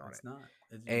running on it. It's not.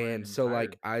 Your body's And gonna be so, tired.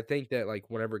 like, I think that, like,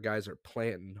 whenever guys are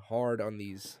planting hard on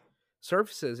these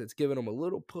surfaces, it's giving them a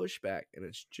little pushback, and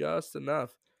it's just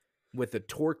enough with the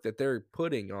torque that they're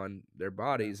putting on their Yeah,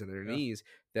 bodies and their yeah. knees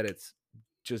that it's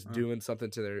just Uh, doing something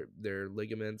to their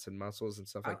ligaments and muscles and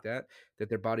stuff I, like that that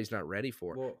their body's not ready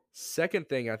for. well, Second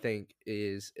thing I think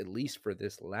is at least for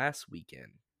this last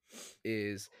weekend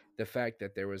is the fact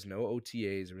that there was no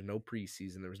OTAs, there was no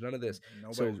preseason, there was none of this.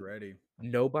 nobody's So ready.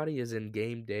 nobody is in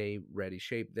game day ready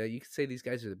shape. That you can say these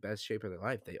guys are the best shape of their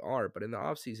life. They are, but in the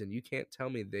off season, you can't tell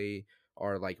me they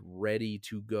are like ready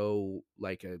to go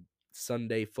like a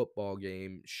Sunday football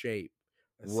game shape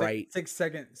A six, right six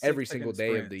second, every six single second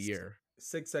day of the sprints, year.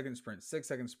 6 second sprint, 6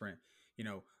 second sprint. You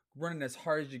know, running as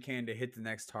hard as you can to hit the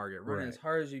next target. Running as Right.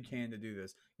 hard as you can to do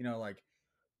this. Like,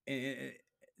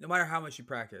 no matter how much you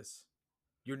practice,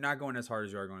 you're not going as hard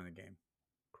as you are going in the game.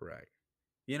 Correct.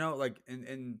 Like,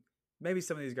 and maybe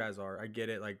some of these guys are. I get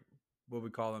it. Like, what we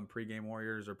call them, pregame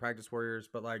warriors or practice warriors,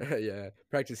 but like, Yeah.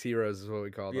 Practice heroes is what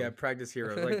we call yeah, them. practice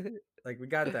heroes. Like, Like we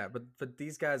got that, but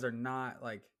these guys are not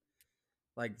like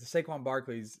the Saquon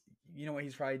Barkley's. You know what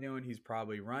he's probably doing? He's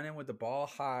probably running with the ball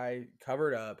high,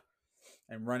 covered up,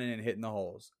 and running and hitting the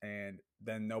holes, and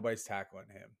then nobody's tackling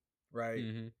him. Right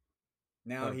Mm-hmm.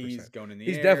 now, he's 100%. going in the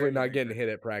He's air. definitely You know, not getting hit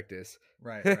at practice.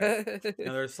 right, right. Yeah.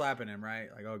 Now they're slapping him, right?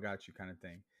 Like, oh, got you, kind of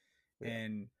thing.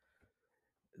 And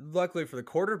luckily for the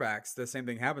quarterbacks, the same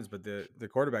thing happens, but the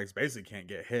quarterbacks basically can't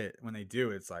get hit. When they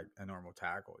do, it's like a normal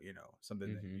tackle,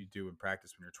 something that Mm-hmm. you do in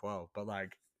practice when you're 12. But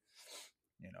like,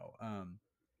 you know, um,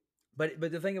 but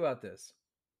the thing about this,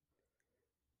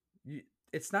 you,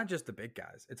 it's not just the big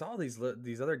guys; it's all these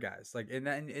other guys. Like, and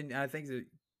I think that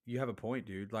you have a point,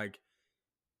 dude. Like,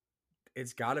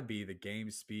 it's got to be the game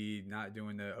speed, not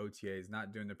doing the OTAs,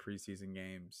 not doing the preseason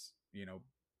games.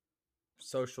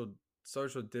 Social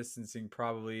social distancing.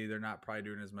 Probably they're not probably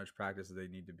doing as much practice as they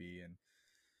need to be, and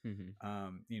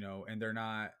Mm-hmm. and they're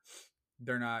not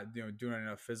doing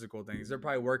enough physical things. They're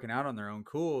probably working out on their own.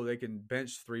 Cool, they can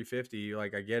bench 350.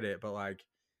 Like I get it, but like,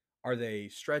 are they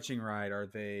stretching right? Are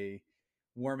they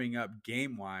warming up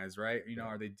game wise? Right? Yeah.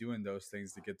 Are they doing those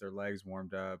things to get their legs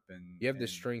warmed up You have the and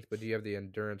strength, but do you have the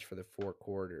endurance for the 4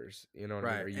 quarters? You know what I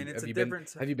mean? right? Are And you it's have a you been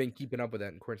different, have you been keeping up with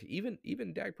that in quarantine?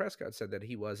 Even Dak Prescott said that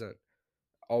he wasn't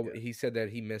all yeah, he said that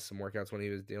he missed some workouts when he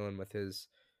was dealing with his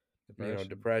depression.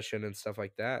 depression and stuff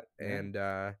like that. Yeah.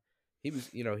 And he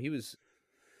was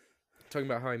talking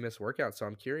about how he missed workouts. So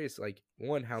I'm curious, like,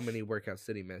 one, how many workouts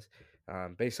did he miss?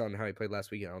 Based on how he played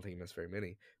last weekend, I don't think he missed very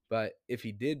many. But if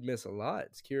he did miss a lot,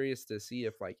 it's curious to see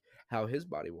if like how his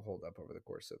body will hold up over the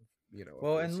course of a Well,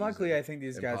 full and luckily, season I think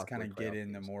these and guys kind possibly of get playoff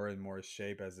into games. more and more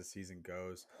shape as the season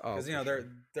goes, Oh, because for sure.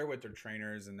 they're with their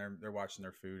trainers and they're watching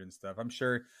their food and stuff. I'm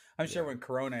sure Yeah. when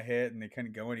Corona hit and they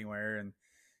couldn't go anywhere, and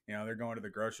they're going to the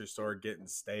grocery store getting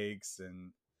steaks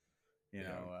and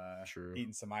Yeah. True.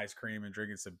 eating some ice cream and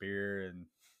drinking some beer and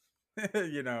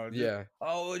just, Yeah.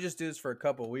 oh, we'll just do this for a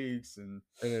couple weeks and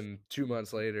And then 2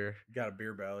 months later, got a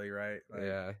beer belly, right? Like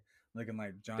yeah, looking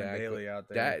like John Dak, Daly out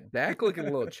there. Dak looking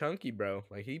a little chunky, bro.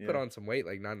 Like he put Yeah, on some weight,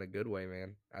 like not in a good way,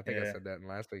 man. I think I yeah, said that in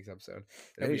last week's episode. And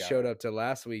he'll then he be all showed right. up to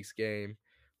last week's game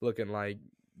looking like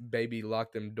baby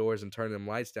locked them doors and turned them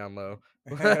lights down low.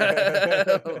 Like,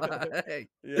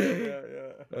 Yeah, yeah,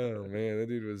 yeah. oh man, that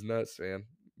dude was nuts, man,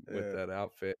 with Yeah. that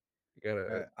outfit.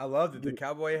 Gotta I loved it. The give it,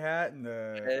 cowboy hat and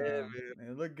the yeah,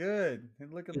 man. it looked good.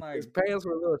 It looking like His pants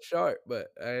were a little sharp, but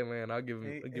hey, man, I'll give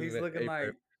him he's an looking A for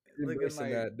like looking embracing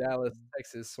like that Dallas,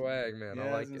 Texas swag, man. I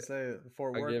yeah, I was like gonna it. say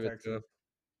Fort I Worth, give it to him. Texas.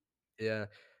 Yeah.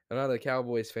 I'm not a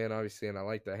Cowboys fan, obviously, and I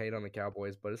like to hate on the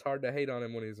Cowboys, but it's hard to hate on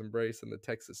him when he's embracing the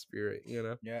Texas spirit, you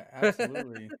know? Yeah,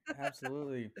 absolutely,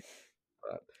 absolutely.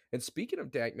 Uh, and speaking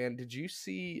of Dak, man, did you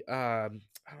see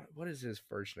what is his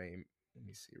first name? Let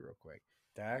me see real quick.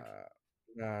 Dak. Uh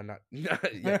no, not yeah,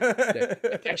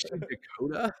 it's actually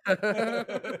Dakota.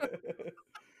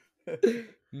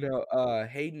 No,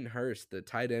 Hayden Hurst, the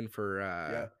tight end for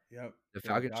Yep, yep, the yep.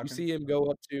 Falcons. You Dawkins. see him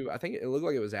go up to, I think it looked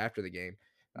like it was after the game.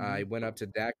 He Mm-hmm. went up to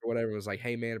Dak or whatever and was like,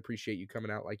 "Hey man, appreciate you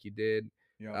coming out like you did."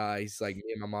 Yep. He's like, "Me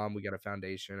and my mom, we got a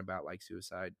foundation about like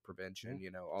suicide Yeah. prevention,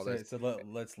 all So this." so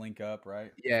let's link up, right?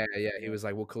 Yeah, yeah. He Yeah. was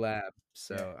like, "We'll collab." Yeah.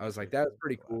 So I was That's like, really "That was cool.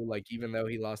 pretty Collab. cool." Like, even though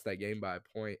he lost that game by a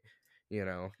point, you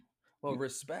know, Well, m-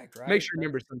 respect, makes right? you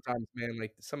remember sometimes, man.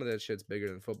 Like some of that shit's bigger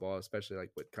than football, especially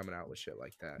like with coming out with shit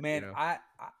like that. You Man, know? I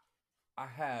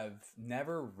have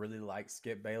never really liked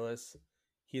Skip Bayless.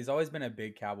 He's always been a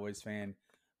big Cowboys fan,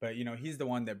 but he's the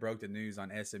one that broke the news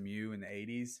on SMU in the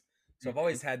 '80s. So I've Mhm.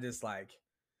 always had this like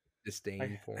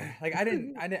Disdain for him. like I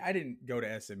didn't go to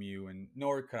SMU, and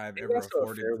nor could I have He's ever also a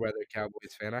afforded fair to. weather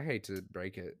Cowboys fan. I hate to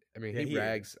break it. I mean, Yeah, he he is.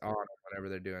 rags on 'em whenever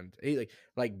they're doing he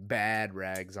like bad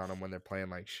rags on them when they're playing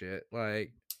like shit.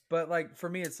 Like, But like for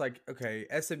me, it's like okay,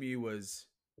 SMU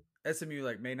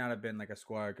like may not have been like a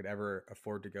school I could ever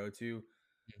afford to go to.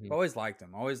 mhm, But I always liked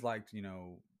them. Always liked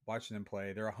watching them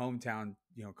play. They're a hometown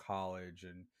college,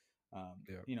 and um,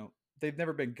 yeah. you know they've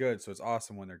never been good, so it's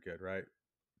awesome when they're good, right?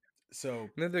 So And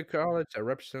then the college that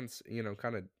represents,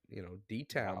 kind of, D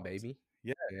town, Dallas, baby.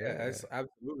 yeah, yeah, Yeah. it's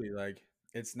absolutely like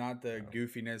it's not the Yeah.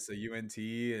 goofiness of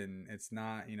UNT, and it's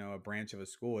not a branch of a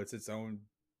school. It's its own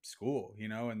school,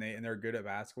 and they're good at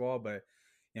basketball, but.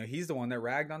 He's the one that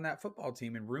ragged on that football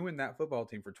team and ruined that football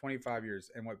team for 25 years.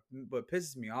 And what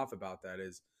pisses me off about that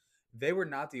is they were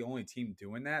not the only team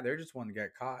doing that. They're just one to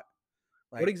get caught.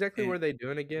 What Like, exactly and were they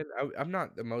doing again? I'm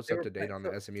not the most they up were to date on the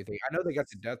so SMU thing. I know they got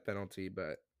the death penalty,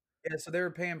 but yeah, so they were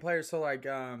paying players. So like,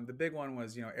 the big one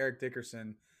was Eric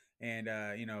Dickerson, and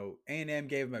A&M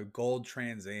gave him a gold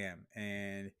Trans Am,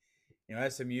 and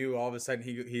SMU all of a sudden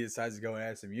he decides to go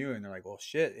to SMU, and they're like, well,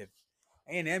 shit, if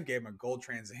A&M gave him a gold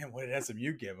Trans Am. What did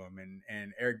SMU give him?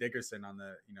 And Eric Dickerson on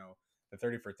the the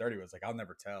 30 for 30 was like, I'll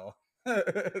never tell.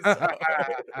 So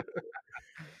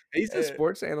He's a eh,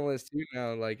 sports analyst too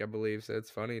now, like, I believe, so it's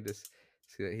funny to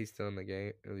see that he's still in the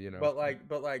game, but that's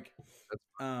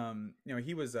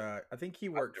he was I think he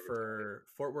I've worked never told for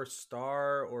Fort Worth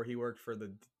Star or he worked for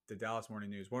the Dallas Morning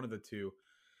News, one of the two.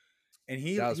 And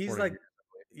Dallas he's Morning like, News.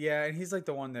 yeah, and he's like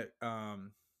the one that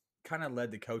kind of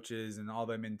led the coaches and all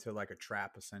them into like a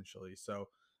trap essentially. So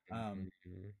um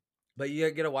Mhm. but you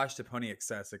get to watch the Pony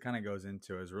Excess. It kind of goes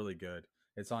into it. It's really good.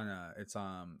 It's on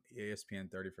ESPN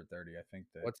 30 for 30. I think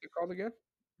that What's it called again?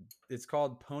 it's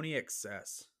called Pony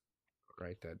Excess.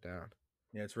 Write that down.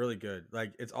 Yeah, it's really good.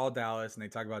 Like it's all Dallas, and they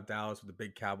talk about Dallas with the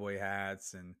big cowboy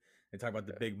hats, and they talk about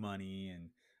the Okay. big money, and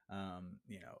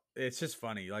it's just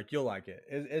funny. Like you'll like it.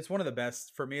 It's one of the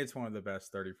best for me. It's one of the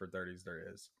best 30 for 30s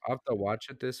there is. I'll have to watch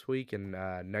it this week, and,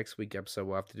 next week episode,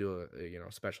 we'll have to do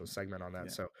a special segment on that,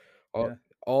 Yeah, so all yeah,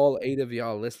 all 8 of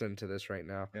y'all listening to this right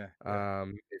now, yeah, yeah.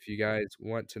 if you guys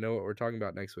want to know what we're talking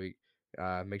about next week,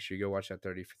 make sure you go watch that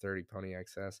 30 for 30 Pony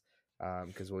XS,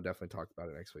 because we'll definitely talk about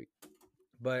it next week,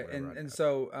 But whenever I'm and done.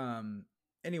 so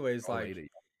anyways, All 8 like of you.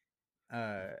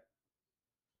 uh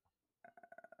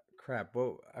crap.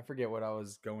 Well, I forget what I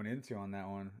was going into on that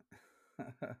one.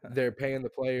 They're paying the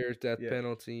players death Yeah,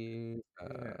 penalty,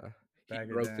 yeah. he Back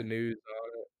in broke the that. news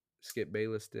on it, Skip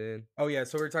Bayless did. Oh yeah,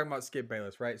 so we are talking about Skip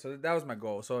Bayless, right? So that was my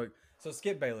goal. So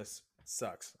Skip Bayless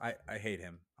sucks. I hate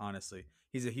him honestly.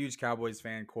 He's a huge Cowboys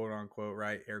fan, quote unquote,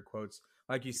 right? Air quotes.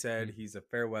 Like you said, Mhm, he's a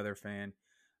fair weather fan.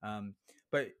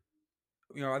 But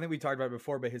I think we talked about it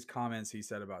before. But his comments he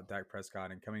said about Dak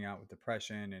Prescott and coming out with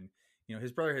depression, and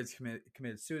his brother has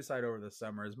committed suicide over the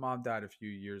summer. His mom died a few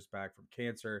years back from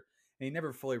cancer, and he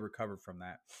never fully recovered from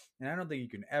that. And I don't think you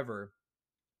can ever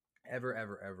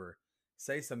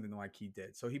say something like he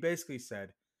did. So he basically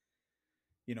said,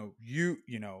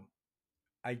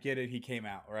 I get it. He came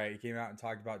out, right? He came out and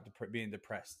talked about being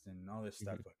depressed and all this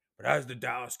stuff. mhm, But as the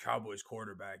Dallas Cowboys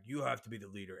quarterback, you have to be the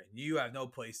leader, and you have no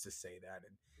place to say that.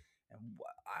 And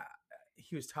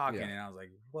he was talking, yeah. and I was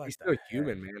like, what He's the still heck?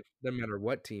 human, man, no matter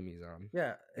what team he's on,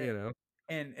 Yeah, you know?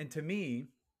 and to me,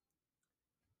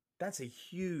 that's a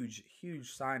huge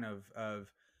sign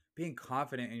of being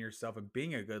confident in yourself and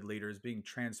being a good leader is being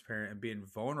transparent and being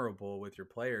vulnerable with your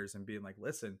players and being like,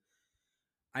 listen,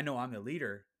 I know I'm the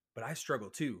leader, but I struggle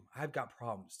too. I've got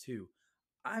problems too.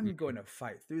 I'm Mhm, going to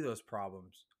fight through those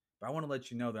problems, but I want to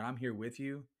let you know that I'm here with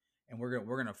you, and we're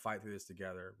gonna fight through this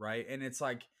together, right? And it's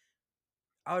like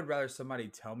I would rather somebody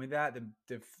tell me that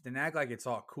than act like it's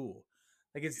all cool.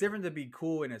 Like it's different to be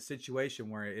cool in a situation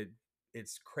where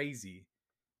it's crazy,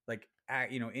 like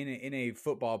in a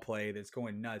football play that's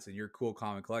going nuts, and you're cool,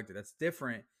 calm, and collected. That's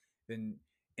different than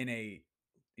in a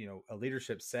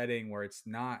leadership setting where it's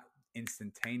not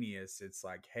instantaneous. It's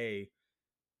like, hey,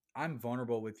 I'm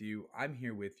vulnerable with you. I'm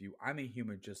here with you. I'm a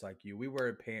human just like you. We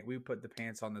wear pants. We put the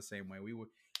pants on the same way. We would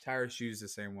tie our shoes the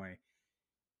same way.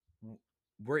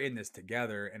 We're in this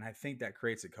together, and I think that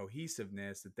creates a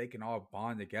cohesiveness that they can all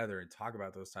bond together and talk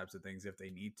about those types of things if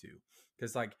they need to.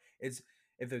 Because like it's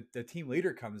if the team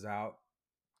leader comes out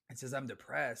and says I'm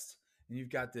depressed, and you've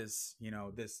got this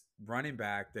running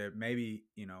back that maybe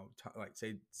like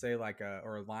say like a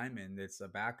lineman that's a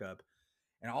backup,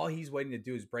 and all he's waiting to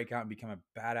do is break out and become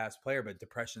a badass player, but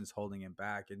depression's holding him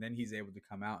back, and then he's able to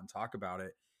come out and talk about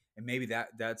it, and maybe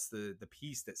that's the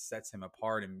piece that sets him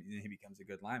apart, and he becomes a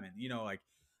good lineman. Like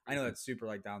I know mhm. that's super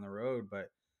like down the road, but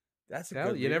that's a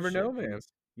Hell, good you never know, leadership man.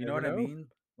 piece. You know Never what I know. mean?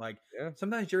 Like Yeah.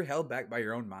 sometimes you're held back by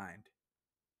your own mind.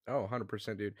 Oh,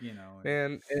 100%, dude. And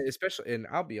Man, especially and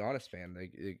I'll be honest, man,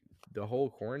 like, the whole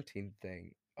quarantine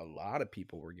thing, a lot of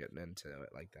people were getting into it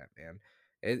like that, man.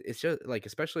 It's just like,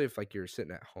 especially if, like, you're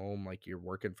sitting at home, like, you're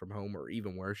working from home, or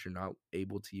even worse, you're not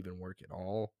able to even work at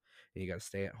all, and you gotta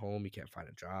stay at home, you can't find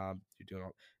a job, you're doing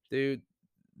all dude,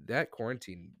 that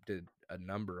quarantine did a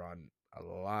number on a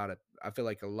lot of I feel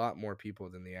like a lot more people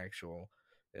than the actual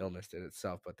illness did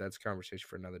itself, but that's a conversation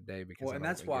for another day because well, I and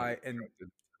don't that's wanna get why, interrupted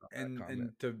on that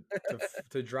comment. and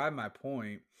to drive my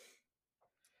point,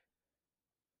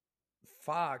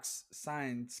 Fox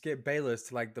signed Skip Bayless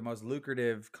to like the most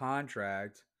lucrative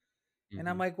contract, and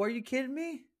I'm Mhm. like, "What, are you kidding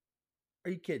me?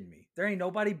 Are you kidding me? There ain't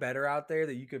nobody better out there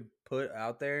that you could put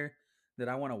out there that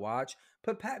I want to watch.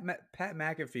 Put Pat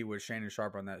McAfee with Shannon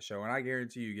Sharp on that show, and I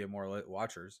guarantee you get more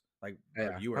watchers, like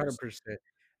or Yeah, viewers. 100%.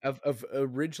 Of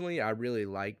originally, I really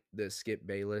liked the Skip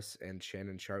Bayless and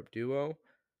Shannon Sharp duo,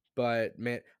 but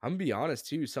man, I'm gonna be honest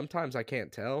too, sometimes I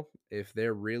can't tell if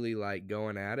they're really, like,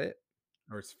 going at it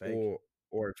Or it's fake.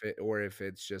 or or if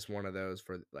it's just one of those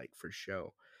for, like, for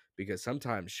show. because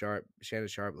sometimes Shannon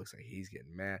Sharp looks like he's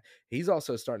getting mad. He's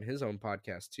also starting his own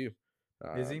podcast too,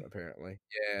 Is he? apparently.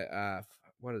 Yeah,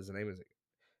 what is the name? Is it?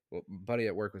 Well, buddy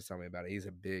at work was telling me about it. He's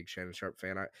a big Shannon Sharp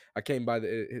fan. I came by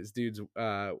his dude's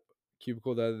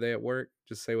cubicle the other day at work,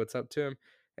 just say what's up to him,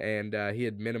 and he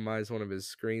had minimized one of his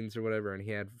screens or whatever, and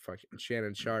he had fucking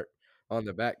Shannon Sharp on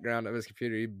the background of his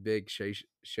computer. He's a big Shay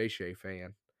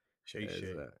fan. Shay Is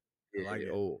Shay. I like yeah,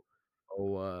 it.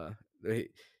 oh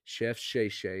Chef Shay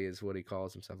is what he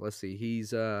calls himself. Let's see,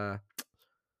 he's where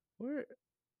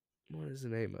what is the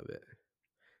name of it?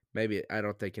 Maybe I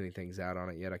don't think anything's out on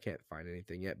it yet. I can't find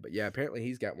anything yet. But yeah, apparently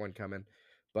he's got one coming.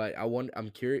 But I'm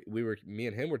curious. Me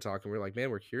and him were talking. We're like, man,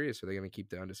 we're curious. Are they going to keep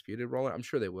the undisputed rolling? I'm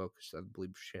sure they will, because I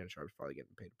believe Shannon Sharp's probably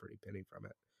getting paid a pretty penny from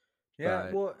it. Yeah,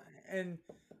 But well, and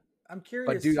I'm but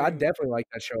curious dude, I too. definitely like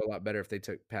that show a lot better if they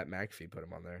took Pat McAfee, put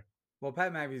him on there. Well,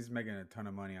 Pat McAfee's making a ton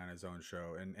of money on his own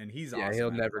show, and he's Yeah,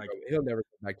 awesome at it. Like he'll never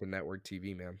go back to network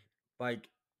TV, man. like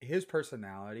his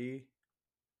personality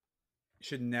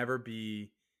should never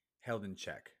be held in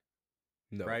check,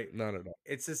 No, right? not at all.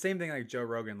 It's the same thing like Joe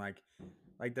Rogan. Like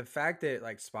the fact that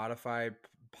like Spotify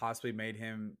possibly made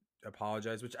him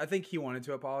apologize, which I think he wanted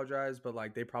to apologize, but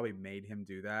like they probably made him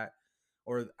do that.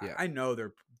 Or Yeah, I know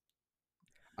they're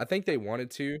I think they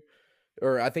wanted to,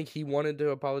 or I think he wanted to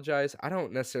apologize. I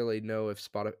don't necessarily know if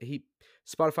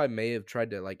Spotify may have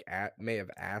tried to may have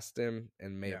asked him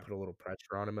and may have yeah, put a little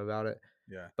pressure on him about it.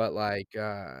 yeah, But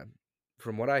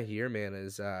from what I hear, man,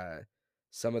 is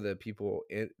some of the people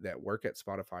that work at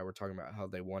Spotify were talking about how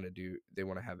they want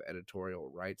to have editorial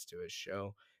rights to his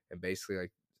show, and basically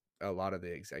like a lot of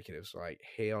the executives were like,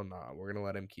 hell no, we're gonna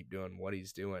let him keep doing what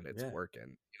he's doing. It's yeah, working.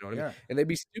 You know what I mean? yeah, And they'd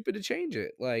be stupid to change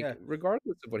it, like yeah.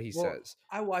 regardless of what he Well, says.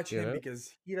 I watch You him know?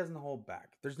 because he doesn't hold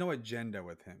back. There's no agenda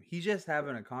with him. He's just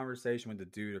having a conversation with the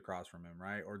dude across from him,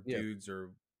 right? Or Yeah. dudes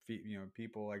or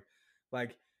people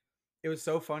like it was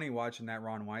so funny watching that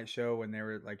Ron White show when they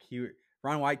were like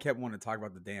Ron White kept wanting to talk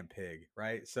about the damn pig,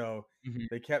 right? So Mhm.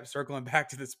 they kept circling back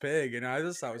to this pig, and I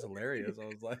just thought it was hilarious. I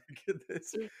was like,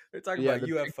 this, they're talking Yeah, about the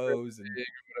pig for UFOs and pig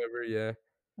or whatever. Yeah.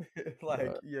 like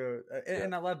But yeah,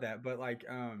 and I love that. But like,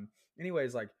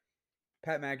 anyways, like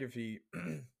Pat McAfee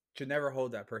should never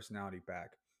hold that personality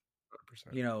back.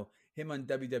 100%. You know, him on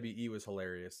WWE was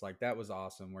hilarious. Like that was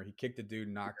awesome, where he kicked the dude,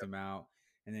 and knocked Yeah. him out,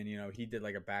 and then he did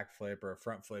like a backflip or a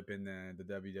front flip in the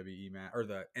WWE match or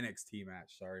the NXT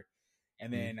match. Sorry,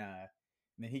 and Mhm.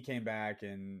 then he came back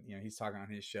and he's talking on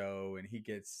his show, and he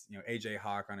gets AJ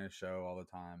Hawk on his show all the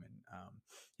time, and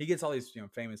he gets all these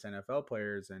famous NFL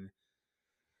players, and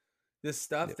this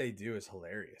Yeah. stuff they do is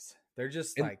hilarious. They're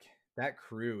just And like that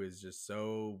crew is just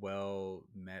so well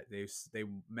met. They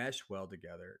mesh well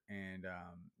together, and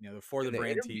the for the and the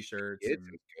brand interviews he T-shirts gets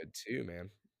and is good too, man.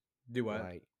 do what?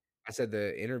 Like I said,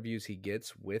 the interviews he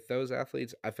gets with those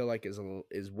athletes, I feel like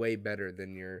is way better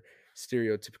than your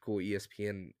stereotypical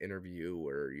ESPN interview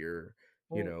or your,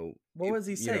 you Well, know, what does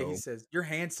he you say? He know, says you're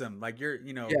handsome, like yeah,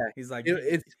 he's like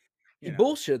it's you he know,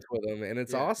 bullshits with them, and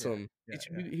it's yeah, yeah, awesome. yeah,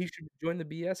 yeah. He should join the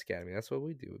BS Academy. That's what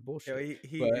we do. We bullshit.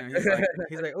 He But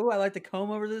he's like, oh, I like the comb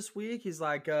over this week. He's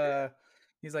like, y'all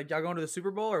going to the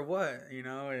Super Bowl or what?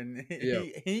 And yeah,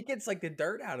 he gets like the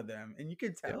dirt out of them, and you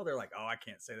can yeah. tell they're like, oh, I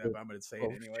can't say that, Well, but I'm going to say it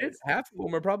well, shit, anyways. half of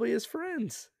them are probably his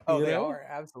friends. Oh, You they know, are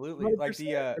absolutely like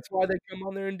 100%. That's why they come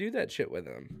on there and do that shit with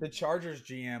him. the Chargers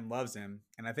GM loves him,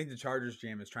 and I think the Chargers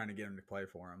GM is trying to get him to play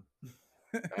for him.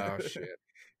 Oh shit.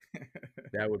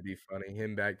 That would be funny.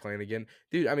 Him back playing again.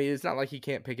 Dude, I mean, it's not like he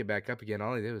can't pick it back up again.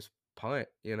 All he did was punt,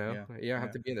 you know? Yeah, You don't have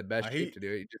yeah. to be in the best shape He to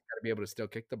do it. You just gotta be able to still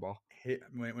kick the ball.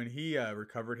 when he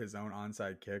recovered his own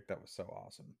onside kick, that was so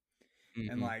awesome.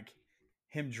 And Mhm. like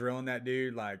him drilling that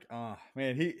dude, like, oh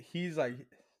man, he's like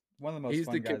one of the most He's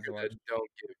the fun guys kicker to that watch. don't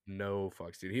give no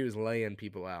fucks, dude. He was laying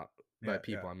people out. By Yeah, yeah,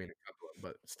 people, I mean a couple of them,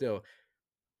 but still,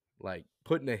 like,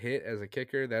 putting a hit as a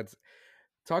kicker, that's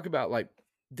talk about, like,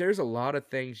 there's a lot of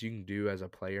things you can do as a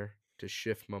player to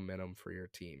shift momentum for your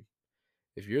team.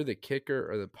 If you're the kicker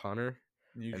or the punter,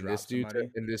 you and drop somebody.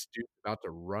 this dude's about to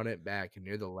run it back, and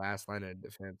you're the last line of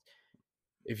defense,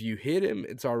 if you hit him,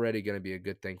 it's already gonna be a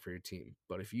good thing for your team.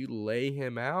 But if you lay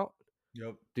him out,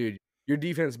 Yep, dude, your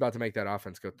defense is about to make that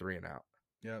offense go 3 and out.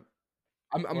 yep.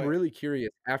 I'm What? really curious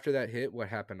after that hit, what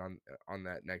happened on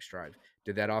that next drive?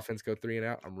 Did that offense go 3 and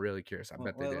out? I'm really curious. I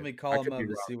bet they Let did. me I call him could be up to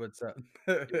wrong. see what's up.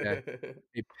 Yeah.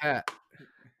 Hey, Pat, got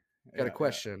a Yeah, yeah,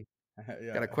 question. Got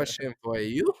yeah. a question for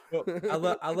you.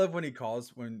 Well, I love when he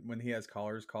calls when he has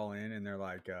callers call in and they're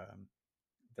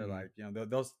Mhm. like,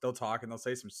 they'll talk and they'll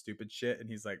say some stupid shit, and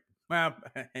he's like, well,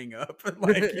 hang up.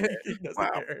 Like he doesn't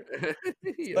Wow. care.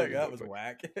 It's He like doesn't give that a was fuck.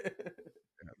 whack.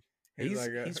 He's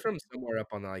like He's from somewhere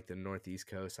up on the Northeast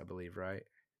coast, I believe, right?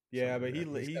 yeah, Something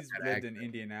but like that. He's got he's that lived in accent.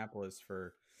 Indianapolis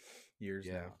for years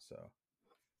Yeah. now. So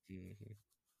Mhm.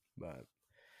 But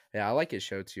yeah, I like his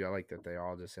show too. I like that they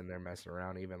all just in there messing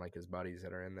around, even like his buddies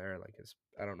that are in there. Like his,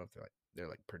 I don't know if they're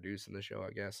producing the show.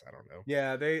 I guess I don't know.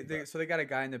 yeah, But they got a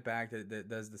guy in the back that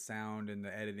does the sound and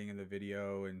the editing of the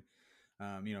video, and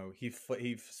he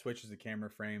switches the camera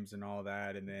frames and all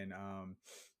that, and then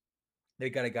they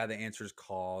got a guy that answers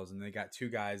calls, and they got two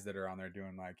guys that are on there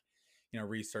doing like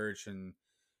research and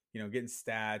getting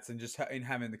stats and just and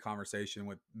having the conversation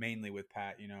with mainly with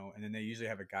Pat, and then they usually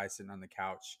have a guy sitting on the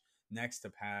couch next to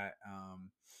Pat.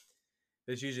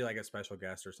 There's usually like a special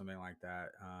guest or something like that,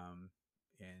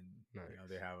 and nice.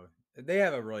 they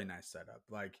have a really nice setup.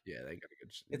 Like Yeah, they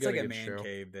it's got like a a good man show.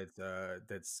 cave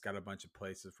that's got a bunch of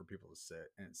places for people to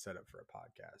sit, and it's set up for a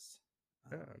podcast.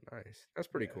 Yeah, nice. That's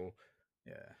pretty Yeah, cool.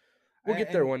 yeah, We'll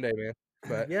get there and one day, man.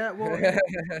 But yeah, well,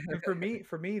 and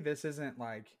for me, this isn't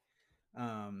like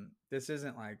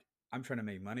I'm trying to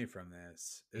make money from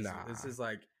this. This nah, is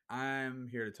like I'm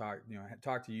here to talk,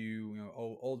 talk to you,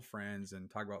 old friends, and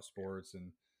talk about sports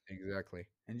exactly.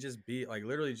 and just be like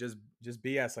literally just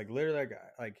BS. Like literally,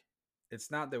 like it's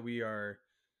not that we are,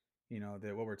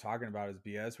 that what we're talking about is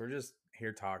BS. We're just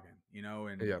here talking, Yeah,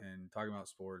 and talking about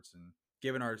sports and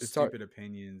giving our it's all. stupid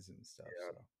opinions and stuff.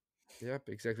 Yeah. So Yep,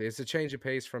 exactly. It's a change of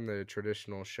pace from the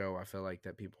traditional show. I feel like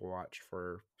that people watch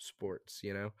for sports.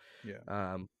 yeah,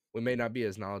 We may not be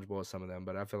as knowledgeable as some of them,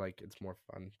 but I feel like it's more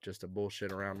fun just to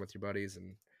bullshit around with your buddies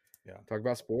and yeah, talk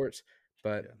about sports.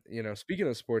 But yeah, speaking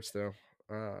of sports, though,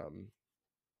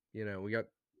 we got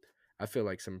I feel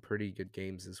like some pretty good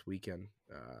games this weekend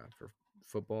for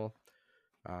football.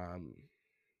 Um,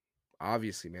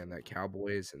 Obviously, man, that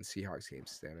Cowboys and Seahawks game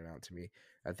standing out to me.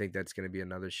 I think that's going to be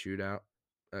another shootout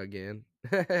again.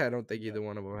 I don't think yeah. either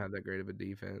one of them have that great of a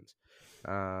defense.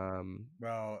 Um,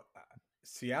 Well, I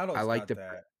Seattle's like got the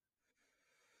that.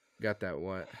 got that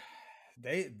what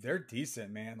They're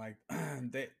decent, man. Like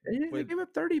they they with gave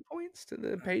up 30 points to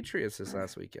the Patriots this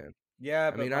last weekend. yeah,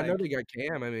 I but mean, I know like they got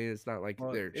Cam. I mean, it's not like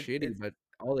well, they're shitty, but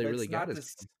all they really it's got not is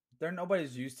this. Cam. They're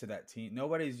nobody's used to that team.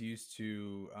 Nobody's used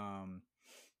to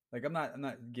like I'm not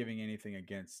giving anything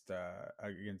against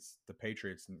the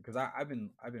Patriots because I've been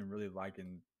really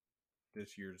liking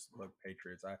this year's look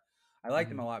Patriots. I like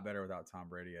them Hmm. a lot better without Tom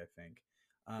Brady. I think,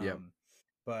 Yep.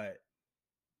 but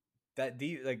that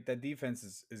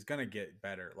defense is gonna get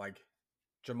better. Like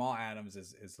Jamal Adams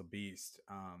is a beast.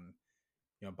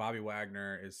 Bobby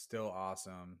Wagner is still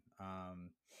awesome.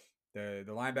 The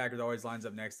linebacker always lines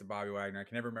up next to Bobby Wagner. I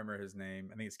can never remember his name.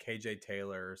 I think it's KJ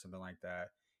Taylor or something like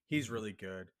that. He's Hmm. really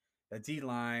good. That D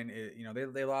line,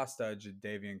 they lost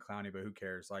Jadavian Clowney, but who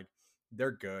cares? Like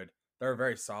they're good. They're a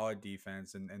very solid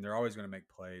defense, and they're always going to make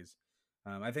plays.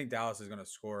 I think Dallas is going to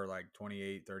score like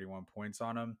 28, 31 points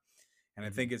on them. And I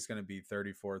Hmm. think it's going to be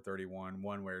 34, 31,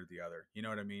 one way or the other. You know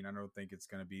what I mean? I don't think it's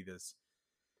going to be this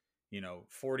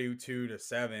 42 to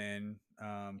 7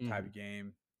 type Hmm. of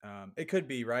game. It could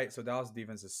be, right? So Dallas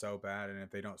defense is so bad, and if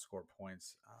they don't score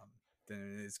points,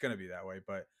 then it's going to be that way.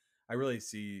 But I really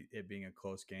see it being a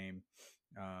close game.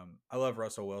 I love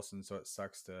Russell Wilson, so it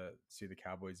sucks to see the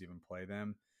Cowboys even play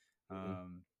them.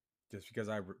 Hmm. Just because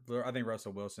I think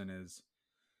Russell Wilson is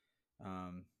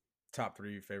um, top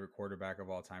three favorite quarterback of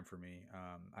all time for me.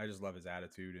 I just love his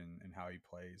attitude and how he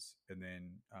plays. And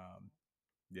then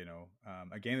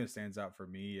a game that stands out for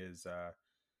me is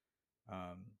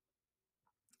um,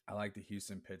 I like the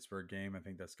Houston Pittsburgh game. I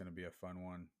think that's going to be a fun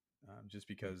one, just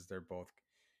because they're both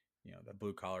the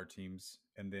blue collar teams.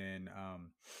 And then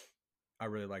I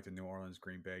really like the New Orleans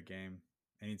Green Bay game.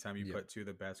 Anytime you Yep. put two of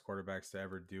the best quarterbacks to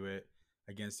ever do it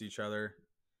against each other,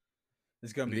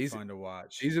 it's going to And be these fun to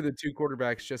watch. these are the two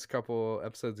quarterbacks just a couple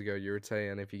episodes ago you were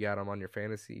saying if you got them on your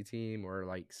fantasy team or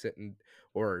like sitting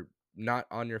or not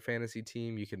on your fantasy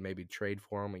team, you could maybe trade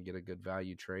for them and get a good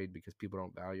value trade because people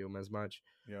don't value them as much.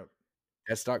 Yep.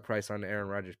 That stock price on Aaron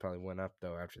Rodgers probably went up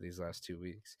though after these last 2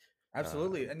 weeks.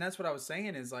 Absolutely, Um, and that's what I was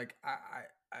saying. Is like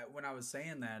when I was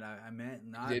saying that, I meant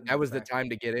not in that the was the fact. time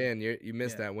to get in. You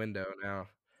missed Yeah, that window now,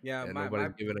 yeah. and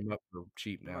nobody's giving them up for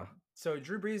cheap My now. so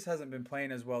Drew Brees hasn't been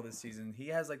playing as well this season. He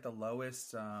has like the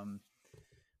lowest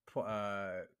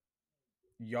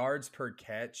yards per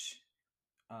catch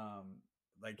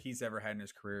like he's ever had in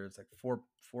his career. It's like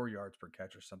four yards per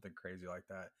catch or something crazy like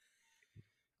that.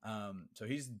 So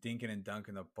he's dinking and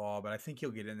dunking the ball, but I think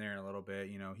he'll get in there in a little bit.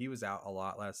 He was out a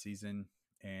lot last season,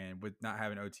 and with not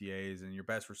having OTAs and your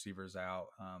best receivers out,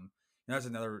 that's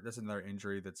another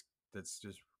injury that's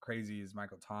just crazy is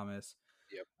Michael Thomas.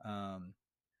 Yep, Um,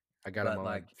 I got him but on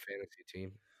my like fantasy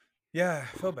team. Yeah,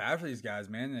 I feel bad for these guys,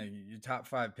 man. Your top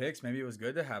 5 picks, maybe it was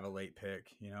good to have a late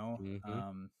pick, you know?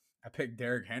 Mhm. I picked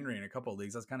Derrick Henry in a couple of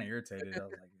leagues. I was kind of irritated. I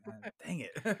was like, dang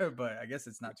it. But I guess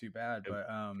it's not too bad. For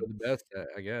the best,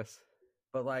 I guess.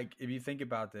 But like, if you think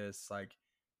about this, like,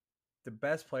 the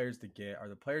best players to get are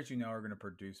the players you know are going to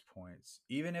produce points.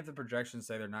 Even if the projections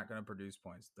say they're not going to produce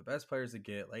points, the best players to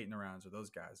get late in the rounds are those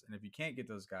guys. And if you can't get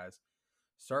those guys,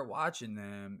 start watching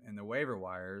them in the waiver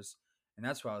wires. And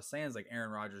that's what I was saying is like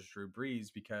Aaron Rodgers, Drew Brees,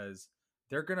 because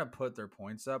they're going to put their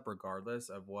points up regardless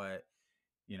of what,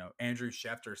 Andrew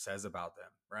Schefter says about them,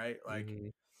 right?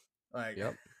 Mhm. Like,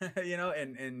 Yep.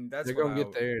 and that's They're what gonna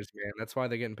get theirs, man. That's why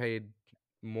they're getting paid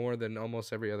more than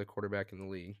almost every other quarterback in the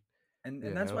league, and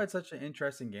you that's know? why it's such an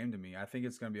interesting game to me. I think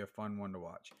it's going to be a fun one to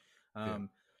watch. Yeah.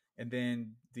 And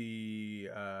then the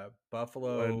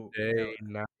Buffalo, Monday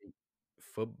Night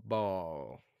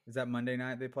Football. is that Monday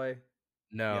night they play?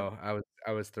 Yep. No,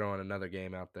 I was throwing another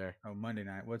game out there. Oh, Monday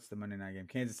night. What's the Monday night game?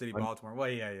 Kansas City, Mon Baltimore. Well,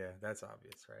 yeah, yeah, that's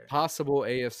obvious, right? Possible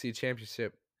AFC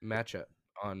Championship matchup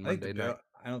on I think the Monday night. Bill.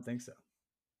 I don't think so,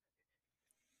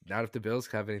 Not if the Bills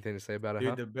have anything to say about it, dude.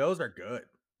 huh? The Bills are good.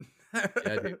 Yeah,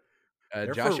 dude. They're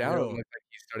for Josh Allen looked real. like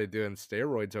he started doing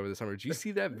steroids over the summer. Did you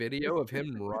see that video of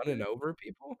him running over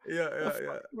people? Yeah, What the yeah, fuck's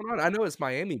yeah, going on? I know it's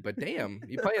Miami, but damn,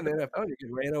 you play in the NFL, you're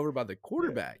getting ran over by the yeah,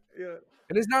 quarterback. yeah.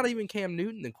 And it's not even Cam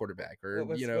Newton, the quarterback, or,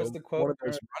 What's the one quote of from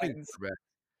those the running Titans?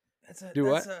 quarterbacks. That's a Do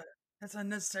that's what? a that's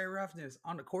unnecessary roughness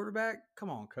on the quarterback. Come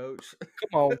on, coach.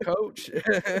 Come on, coach.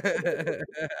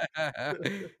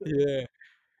 Yeah.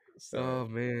 So, Oh,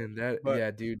 man, that but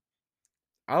yeah, dude.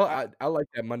 I I like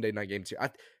that Monday night game too.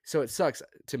 So it sucks.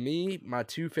 To me, my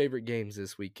 2 favorite games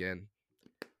this weekend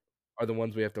are the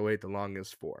ones we have to wait the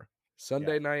longest for. yeah,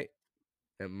 Sunday night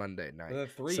and Monday night. the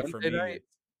three Sunday for me. night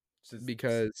It's just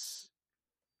because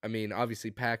I mean,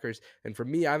 obviously Packers, and for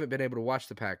me, I haven't been able to watch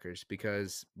the Packers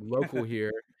because local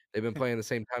here, they've been playing the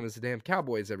same time as the damn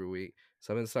Cowboys every week.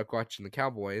 So I've been stuck watching the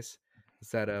Cowboys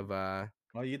instead of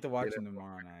well, you get to you watch know, them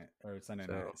tomorrow night or Sunday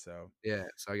so night. So yeah,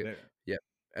 so I get there. yeah.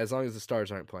 As long as the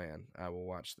Stars aren't playing, I will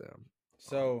watch them on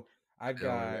So I've the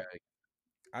only way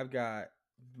got I've got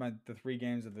the 3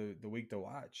 games of the week to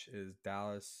watch is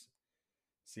Dallas,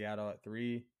 Seattle at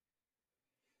 3,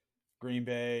 Green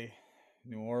Bay,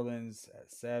 New Orleans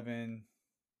at 7,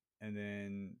 and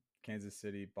then Kansas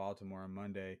City, Baltimore on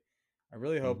Monday. I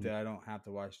really hope mhm. that I don't have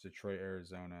to watch Detroit,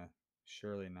 Arizona.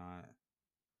 Surely not.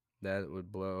 That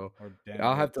would blow. Or Denver,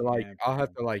 I'll Tampa.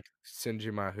 have to, like, send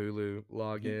you my Hulu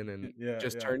login and Yeah,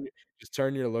 just yeah.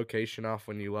 turn your location off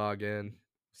when you log in.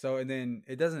 So and then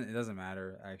it doesn't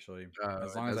matter actually as It long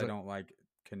as I doesn't? don't like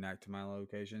connect to my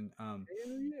location. Hell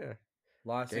yeah.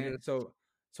 Los Game An- of the so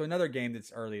so another game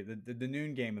that's early, the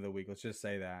noon game of the week. Let's just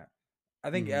say that. I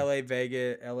think Mhm. LA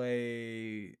Vegas,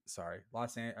 LA, sorry,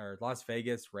 Las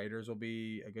Vegas Raiders will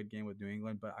be a good game with New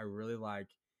England, but I really like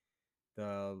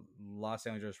the Los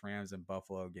Angeles Rams and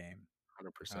Buffalo game.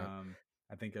 100%. Um,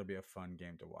 I think it'll be a fun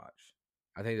game to watch.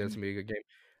 I think that's And gonna be a good game.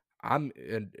 I'm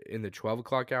in the 12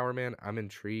 o'clock hour, man, I'm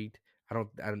intrigued. I'm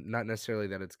not necessarily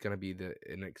that it's gonna be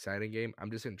an exciting game. I'm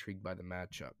just intrigued by the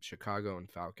matchup, Chicago and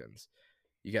Falcons.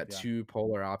 You got yeah, 2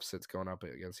 polar opposites going up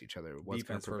against each other. What's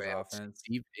gonna defense versus prevail? offense.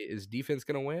 Is defense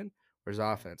gonna win or is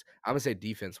Yeah. offense? I'm gonna say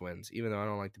defense wins, even though I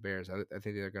don't like the Bears. I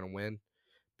think they're gonna win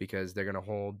because they're gonna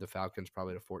hold the Falcons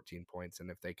probably to 14 points, and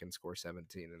if they can score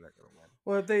 17, then they're gonna win.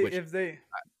 Well, Which if they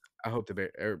I hope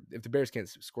if the Bears can't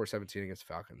score 17 against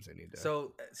the Falcons, they need to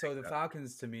so take the that.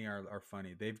 Falcons to me are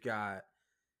funny. They've got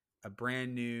a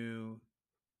brand new,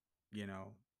 you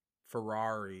know,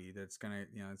 Ferrari that's gonna,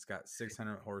 it's got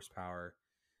 600 horsepower,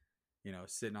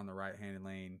 sitting on the right handed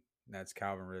lane. That's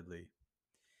Calvin Ridley.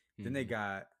 Then they Mhm.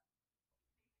 got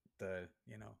the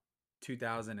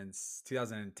 2000 and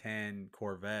 2010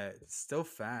 Corvette. It's still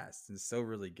fast and still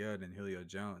really good. And Julio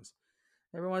Jones.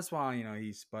 Every once in a while,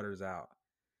 he sputters out.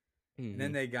 And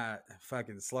then Mhm. they got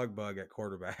fucking slug bug at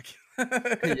quarterback.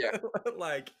 Yeah,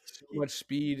 Like, so much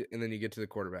speed, and then you get to the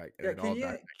quarterback, and yeah, it all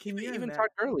dies. can you Even imagine? Todd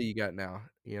Gurley you got now,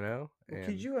 Well, could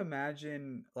and you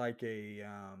imagine like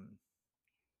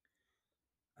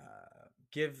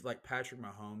give like Patrick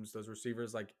Mahomes those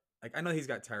receivers like I know he's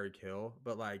got Tyreek Hill,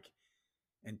 but like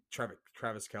and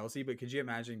Travis Kelsey, but could you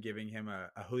imagine giving him a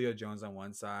Julio Jones on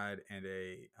one side and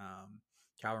a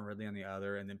Calvin Ridley on the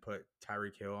other, and then put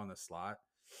Tyreek Hill on the slot?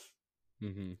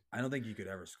 mhm. I don't think you could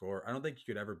ever score. I don't think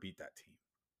you could ever beat that team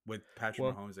with Patrick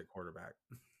Well, Mahomes at quarterback.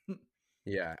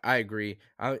 yeah, I agree.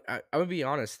 I would be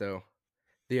honest though.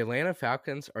 The Atlanta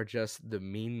Falcons are just the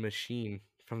mean machine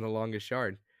from the longest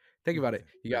yard. Think about it.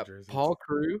 You Their got jerseys, Paul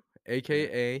Crew, yeah,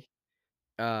 aka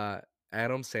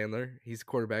Adam Sandler. He's a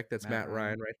quarterback. That's Matt Matt Ryan.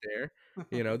 Ryan right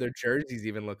there. Their jerseys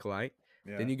even look alike.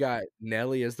 Then Yeah. you got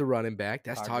Nelly as the running back.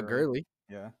 That's Todd Todd Gurley.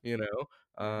 Gurley. Yeah. You know,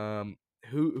 Yeah.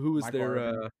 who was Michael their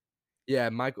Irvin. yeah,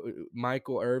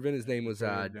 Michael Irvin. His name And was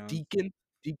Julio Jones.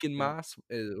 Deacon Yep. Moss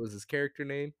was his character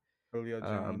name. Julio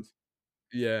Um, Jones.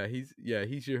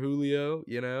 he's your Julio.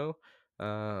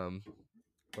 Um,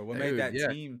 But what made dude, that yeah.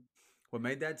 team what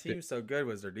made that team so good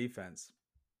was their defense.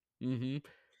 Mm-hmm. You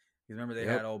remember they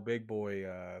Yep. had old big boy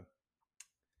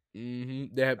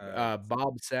Mm-hmm. They had what's it?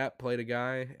 Bob Sapp played a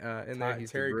guy in there.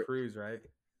 He's the Terry Crews, right?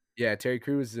 yeah, Terry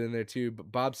Crews is in there too.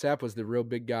 But Bob Sapp was the real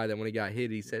big guy that when he got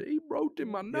hit, he said he broke in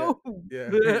my Yeah. nose. Yeah,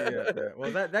 yeah, yeah.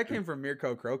 Well, that came from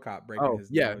Mirko Krokop breaking Oh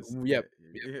his yeah, nose, yep,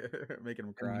 yep. making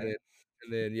him And cry.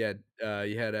 then yeah,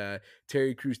 you had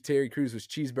Terry Crews. Terry Crews was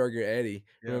Cheeseburger Eddie.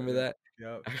 Yep, Remember yep,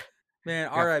 that? yep. Man,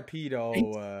 Got R.I.P. to Quakes.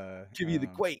 old, Give you the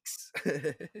quakes.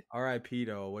 R.I.P.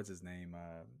 to what's his name?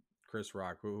 Chris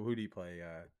Rock. Who do you play?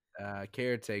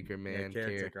 Caretaker, Yeah, man,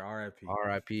 caretaker. R.I.P.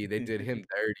 R.I.P. They did him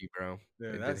dirty, bro. They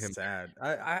Dude, did that's him. sad.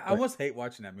 I But almost hate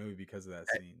watching that movie because of that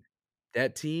that, scene.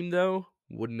 that team though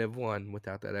wouldn't have won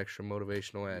without that extra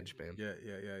motivational edge, man. Yeah,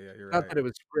 yeah, yeah, yeah. You're Not right. that it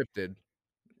was scripted.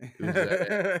 It was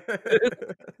that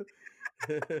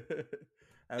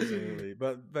Absolutely.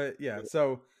 But yeah,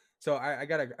 so I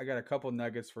got a couple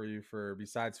nuggets for you for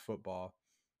besides football.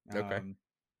 okay. Um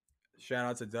Shout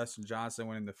out to Dustin Johnson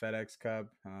winning the FedEx Cup.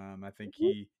 I think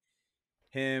Mhm.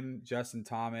 him, Justin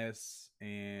Thomas,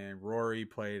 and Rory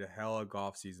played a hell of a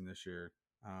golf season this year.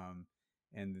 And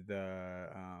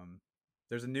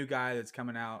there's a new guy that's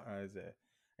coming out.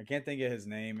 I can't think of his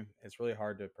name. It's really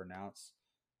hard to pronounce.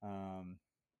 Um,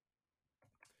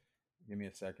 Give me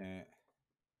a second.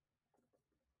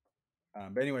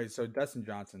 But anyway, so Dustin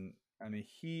Johnson, I mean,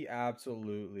 he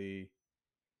absolutely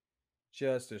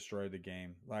just destroyed the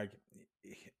game. Like,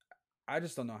 I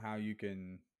just don't know how you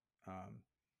can, um,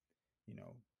 you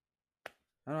know,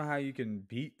 I don't know how you can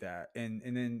beat that. And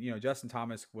then Justin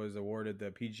Thomas was awarded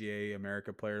the PGA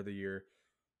America Player of the Year,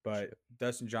 but Shit.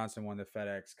 Dustin Johnson won the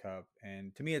FedEx Cup.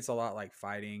 And to me, it's a lot like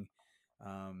fighting.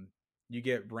 Um, you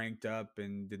get ranked up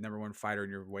and the number one fighter in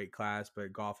your weight class,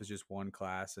 but golf is just one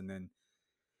class, and then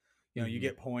you Mhm.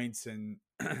 get points, and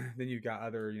then you've got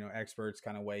other experts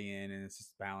kind of weigh in, and it's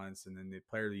just balance. And then the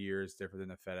Player of the Year is different than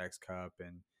the FedEx Cup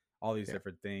and all these Yeah.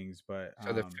 different things. But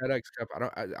So the FedEx Cup,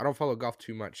 I don't follow golf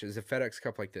too much. Is the FedEx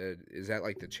Cup like is that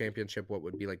like the championship? What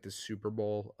would be like the Super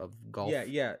Bowl of yeah, golf?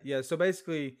 yeah, yeah. So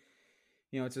basically,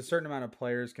 it's a certain amount of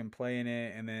players can play in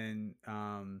it, and then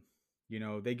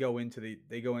they go into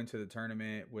the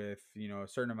tournament with a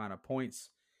certain amount of points,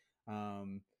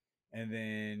 um, and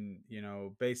then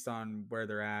based on where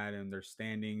they're at and their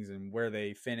standings and where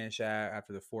they finish at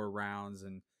after the 4 rounds,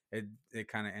 and it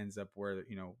kind of ends up where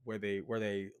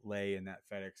they lay in that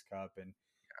FedEx Cup, and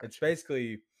it's Gotcha.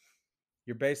 basically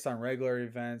you're based on regular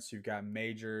events. You've got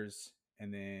majors,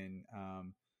 and then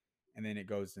it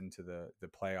goes into the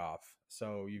playoff.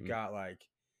 So you've Mm, got like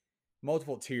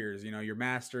multiple tiers. Your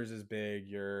Masters is big.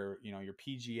 Your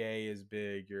PGA is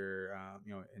big.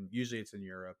 And usually it's in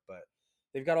Europe, but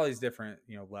they've got all these different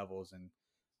levels, and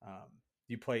um,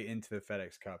 you play into the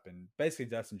FedEx Cup, and basically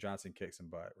Dustin Johnson kicks some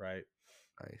butt, right?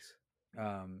 nice.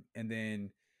 And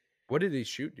then What did he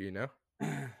shoot? Do you know?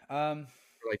 um,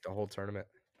 For like the whole tournament,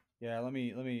 yeah, let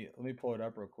me pull it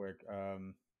up real quick.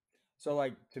 So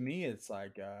like to me, it's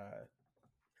like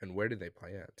and where did they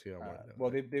play at too? I want to know well,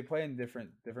 that. they play in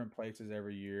different places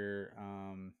every year.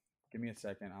 Give me a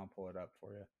second, I'll pull it up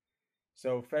for you.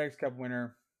 So FedEx Cup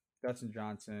winner Dustin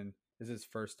Johnson, this is his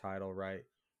first title, right?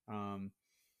 Um,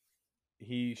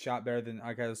 he shot better than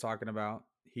like I was talking about.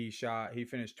 He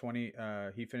finished 20.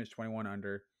 He finished 21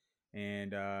 under,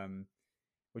 and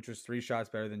which was 3 shots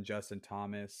better than Justin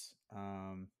Thomas.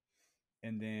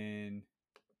 And then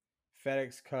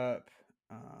FedEx Cup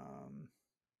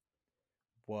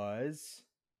was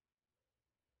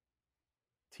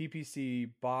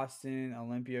TPC Boston,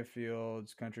 Olympia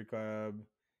Fields Country Club,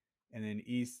 and then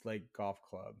East Lake Golf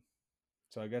Club.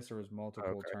 So I guess there was multiple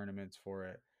Okay, tournaments for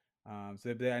it. I know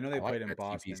I they like played in that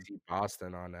Boston. TPC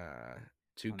Boston on On the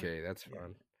 2K. That's Yeah,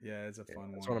 fun. yeah, it's a Yeah,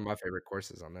 fun that's one. one of my favorite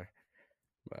courses on there.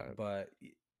 But But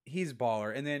he's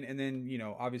baller. And then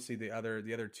obviously the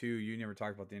other two, you never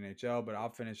talked about the NHL, but I'll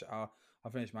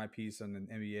finish my piece on the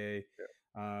NBA.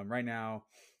 Right now,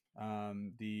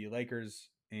 the Lakers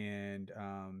and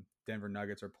Denver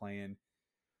Nuggets are playing.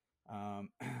 I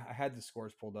had the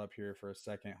scores pulled up here for a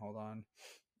second. Hold on.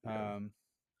 yeah,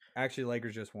 Actually,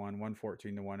 Lakers just won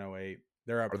 114 to 108.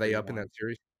 They're up are they three up in that one.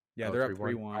 series? Yeah, Oh, they're three up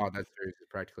three one. one. Oh, that series is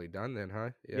practically done then,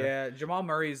 huh? Yeah. Yeah, Jamal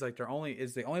Murray is the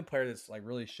only player that's like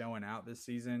really showing out this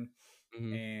season.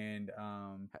 Mhm.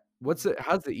 And What's it?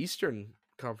 How's the Eastern yeah,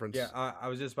 Conference? I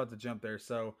was just about to jump there.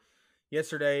 So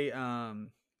yesterday,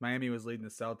 Miami was leading the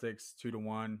Celtics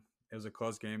 2-1. It was a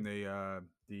close game.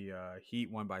 The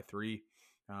Heat won by 3.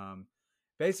 Um,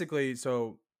 basically,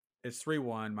 so it's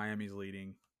 3-1. Miami's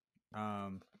leading.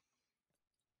 Um,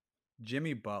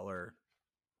 Jimmy Butler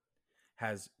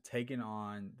has taken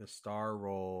on the star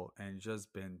role and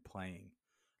just been playing.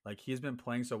 Like he's been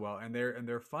playing so well, and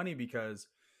they're funny because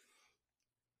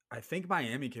I think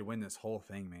Miami could win this whole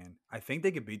thing, man. I think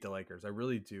they could beat the Lakers. I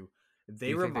really do. Do They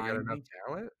you think they got remind enough me,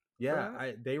 talent for yeah,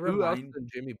 that? they Who else remind. than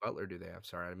Jimmy Butler do they have?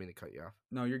 Sorry, I didn't mean to cut you off.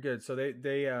 No, you're good. So they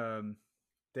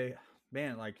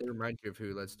man, like, They remind you of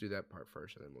who? Let's do that part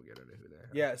first, and then we'll get into who they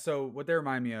have. yeah. So what they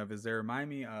remind me of is they remind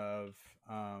me of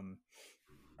um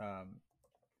um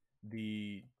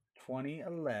the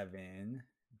 2011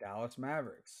 Dallas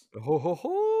Mavericks. Ho ho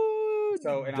ho!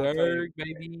 So, and I'll tell you, Dirk,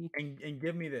 baby. and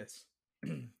give me this.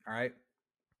 All right,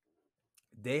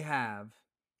 they have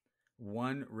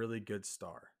one really good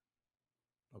star.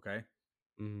 Okay,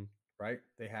 Mhm. right?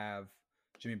 They have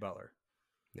Jimmy Butler.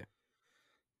 Yeah.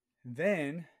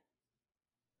 Then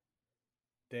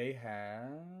they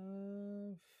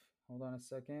have. Hold on a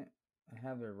second. I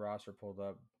have their roster pulled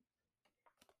up.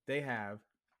 They have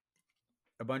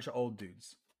a bunch of old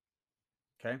dudes.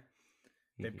 Okay,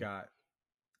 they've Mhm. got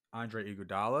Andre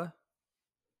Iguodala.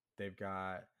 They've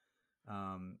got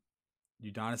um,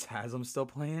 Udonis Haslam still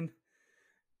playing,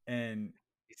 and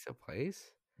He still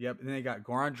plays? yep. And then they got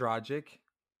Goran Dragic.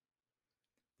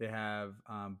 They have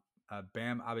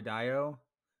Bam Adebayo.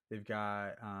 They've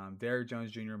got Derrick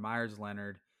Jones Jr., Myers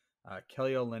Leonard,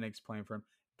 Kelly Olynyk playing for him.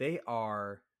 They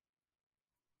are,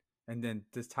 and then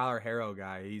this Tyler Harrow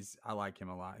guy. I like him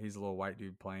a lot. He's a little white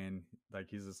dude playing like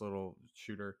he's this little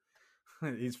shooter.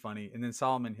 He's funny. And then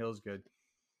Solomon Hill's good.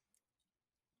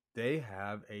 They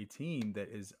have a team that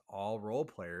is all role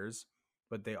players,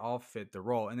 but they all fit the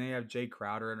role. And they have Jay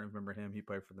Crowder. I don't remember him. He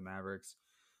played for the Mavericks.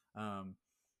 Um,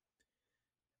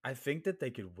 I think that they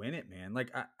could win it, man.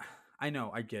 Like I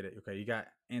know, I get it. Okay, you got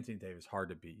Anthony Davis, hard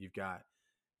to beat. You've got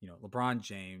LeBron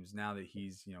James now that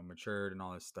he's matured and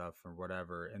all this stuff or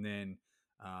whatever, and then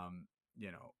um,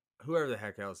 whoever the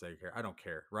heck else they care. I don't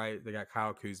care, right? They got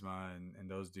Kyle Kuzma and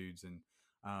those dudes, and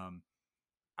um,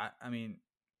 I mean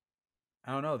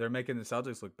I don't know. They're making the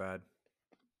Celtics look bad.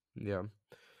 Yeah.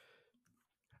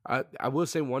 I will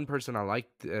say one person I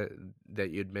liked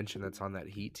that you'd mentioned that's on that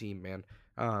Heat team, man.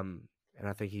 And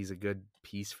I think he's a good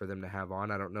piece for them to have on.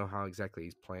 I don't know how exactly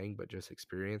he's playing, but just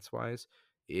experience wise,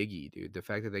 Iggy, dude. The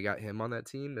fact that they got him on that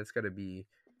team, that's got to be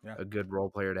Yeah, a good role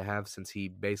player to have since he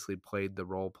basically played the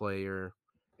role player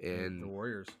the in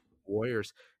Warriors.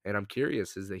 Warriors. And I'm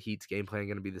curious, is the Heat's game plan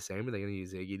going to be the same? Are they going to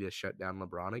use Iggy to shut down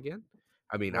LeBron again?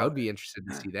 I mean, I Well, would be interested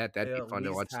to see that. That'd they be at fun to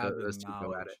least watch have the those two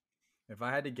go at it. knowledge. If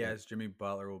I had to Yeah. guess, Jimmy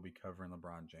Butler will be covering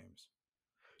LeBron James.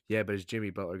 Yeah, but is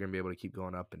Jimmy Butler gonna be able to keep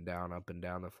going up and down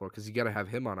the floor? Because you got to have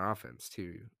him on offense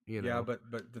too. You Yeah, know, but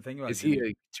the thing about is he Jimmy,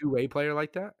 a two-way player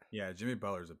like that? yeah, Jimmy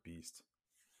Butler's a beast.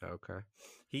 Okay.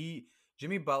 He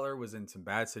Jimmy Butler was in some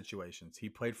bad situations. He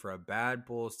played for a bad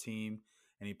Bulls team,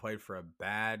 and he played for a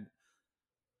bad,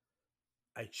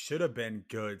 I should have been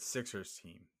good Sixers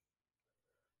team.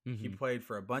 He Mm-hmm. played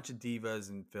for a bunch of divas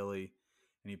in Philly,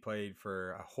 and he played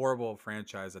for a horrible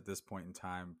franchise at this point in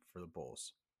time for the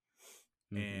Bulls.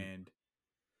 Mm-hmm. And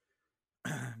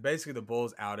basically, the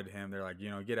Bulls outed him. They're like,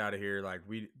 get out of here. Like,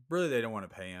 we really, they don't want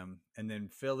to pay him. And then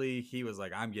Philly, he was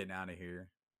like, I'm getting out of here.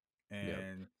 Yep.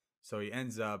 And so he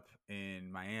ends up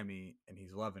in Miami, and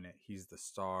he's loving it. He's the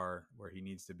star where he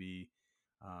needs to be.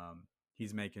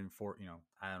 He's making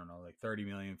I don't know, like 30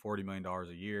 million, $40 million a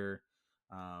year.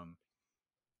 Um,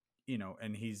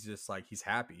 and he's just like, he's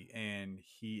happy, and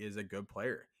he is a good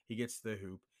player. He gets to the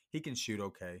hoop. He can shoot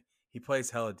okay. He plays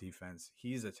hella defense.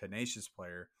 He's a tenacious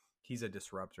player. He's a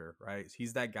disruptor, right?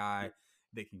 He's that guy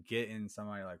that can get in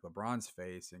somebody like LeBron's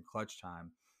face in clutch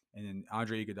time, and then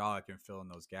Andre Iguodala can fill in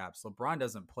those gaps. LeBron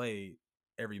doesn't play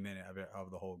every minute of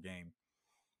the whole game,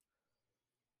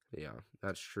 Yeah,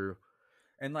 that's true.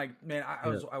 and like, man,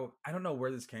 Yeah. I don't know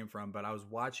where this came from, but I was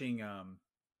watching.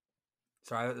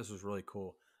 So I thought this was really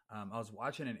cool. I was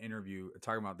watching an interview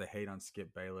talking about the hate on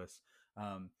Skip Bayless.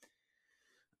 Um,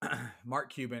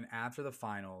 Mark Cuban, after the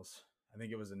finals, I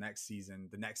think it was the next season,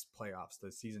 the next playoffs,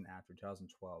 the season after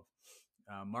 2012.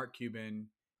 Mark Cuban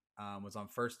was on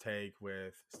First Take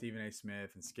with Stephen A.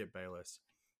 Smith and Skip Bayless,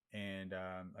 and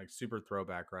like super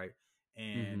throwback, right?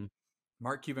 Mm-hmm. And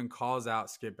Mark Cuban calls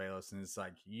out Skip Bayless, and it's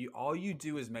like, all you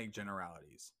do is make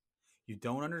generalities. You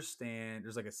don't understand.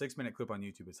 There's like a 6-minute clip on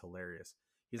YouTube. It's hilarious.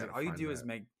 He's like, Gotta find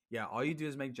that. all you do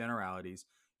is make generalities.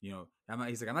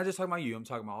 He's like, I'm not just talking about you. I'm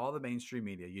talking about all the mainstream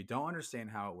media. You don't understand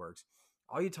how it works.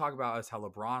 All you talk about is how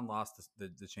LeBron lost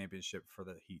the championship for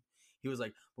the Heat. He was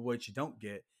like, but what you don't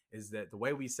get is that the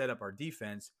way we set up our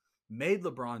defense made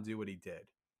LeBron do what he did.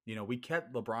 We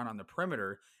kept LeBron on the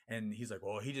perimeter, and he's like,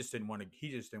 well, he just didn't want to. He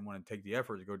just didn't want to take the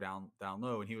effort to go down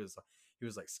low. And he was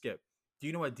like, Skip, do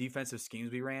you know what defensive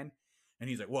schemes we ran? And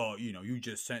he's like, well, you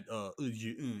just sent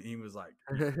and he was like,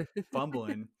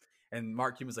 fumbling. And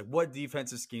Mark Cuban's like, what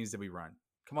defensive schemes did we run?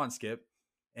 Come on, Skip.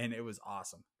 And it was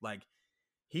awesome. Like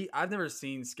I've never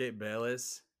seen Skip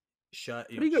Bayless How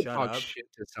do you go shut talk up. shit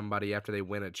to somebody after they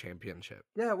win a championship?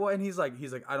 Yeah, well, and he's like,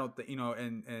 I don't think,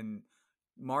 and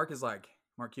Mark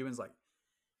Cuban's like,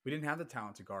 we didn't have the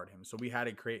talent to guard him, so we had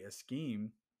to create a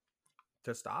scheme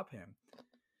to stop him.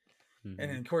 And Mhm.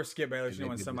 then, of course, Skip Bayless, And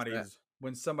they did just that.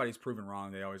 when somebody's proven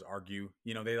wrong, they always argue.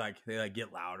 They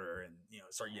get louder and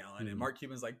start yelling. And Mhm. Mark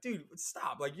Cuban's like, dude,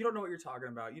 stop! Like, you don't know what you're talking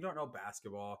about. You don't know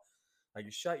basketball. Like,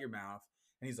 you shut your mouth.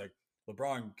 And he's like,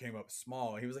 LeBron came up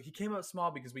small. He was like, he came up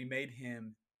small because we made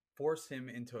him force him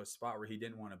into a spot where he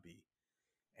didn't want to be.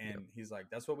 Yep. And he's like,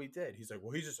 that's what we did. He's like,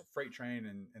 well, he's just a freight train,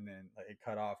 and then like, it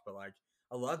cut off. But like,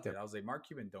 I loved it. Yep. I was like, Mark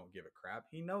Cuban don't give a crap.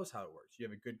 He knows how it works. You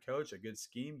have a good coach, a good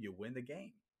scheme, you win the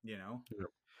game. You know?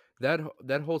 Yep.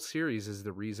 That whole series is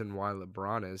the reason why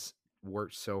LeBron has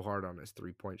worked so hard on his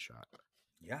 3-point shot.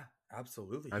 Yeah,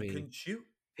 absolutely. I He mean, couldn't shoot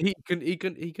he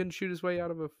couldn't shoot his way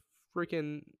out of a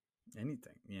freaking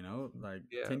anything. Like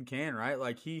yeah. tin can, right?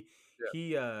 Like Yeah.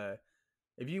 he.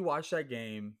 If you watch that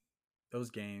game,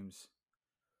 those games,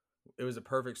 it was a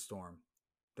perfect storm.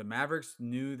 The Mavericks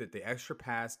knew that the extra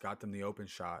pass got them the open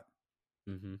shot.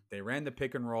 Mhm. They ran the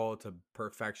pick and roll to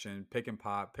perfection, pick and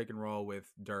pop, pick and roll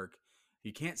with Dirk.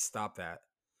 You can't stop that.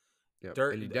 Yep.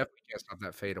 And you Dirk, definitely can't stop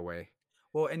that fade away.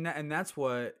 well, and that's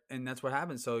what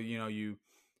happens. So you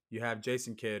have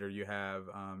Jason Kidd or you have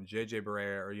JJ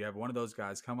Barea or you have one of those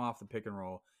guys come off the pick and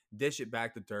roll, dish it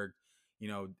back to Dirk.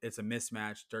 It's a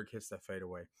mismatch. Dirk hits that fade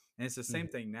away, and it's the same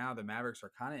Mhm. thing now. The Mavericks are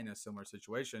kind of in a similar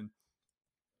situation,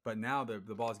 but now the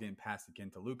ball is getting passed again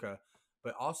to Luka.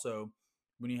 But also,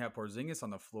 when you have Porzingis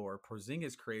on the floor,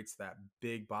 Porzingis creates that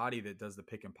big body that does the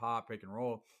pick and pop, pick and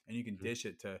roll, and you can Mhm. dish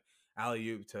it to alley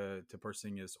oop to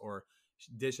Porzingis or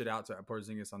dish it out to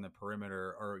Porzingis on the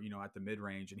perimeter or at the mid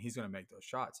range, and he's going to make those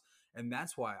shots. And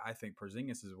that's why I think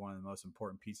Porzingis is one of the most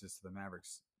important pieces to the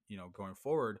Mavericks. Going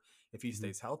forward, if he Mhm.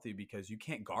 stays healthy, because you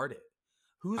can't guard it.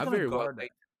 Who's I going to very well guard that?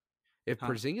 think if Huh?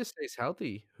 Porzingis stays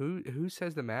healthy, who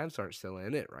says the Mavs aren't still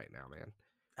in it right now, man?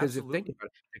 Because if think Absolutely. about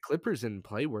it, the Clippers didn't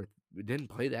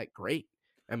play that great.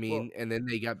 I Well, mean, and then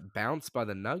they got bounced by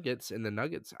the Nuggets, and the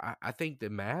Nuggets, I think the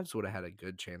Mavs would have had a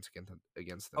good chance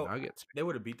against the oh, Nuggets. they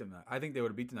would have beat them. I think they would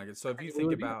have beat the Nuggets. So I if you think we think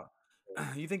would beat about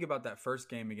you think about that first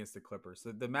game against the Clippers,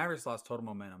 the Mavericks lost total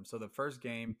momentum. So the first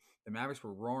game, the Mavericks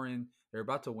were roaring, they were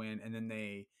about to win, and then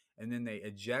they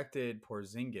ejected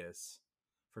Porzingis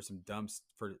for some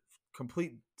for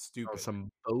complete on stupid.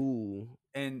 some bull.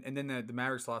 And then the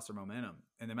Mavericks lost their momentum,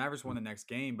 and the Mavericks won the next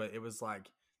game. But it was like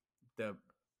the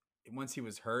once he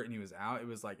was hurt and he was out, it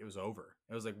was like it was over.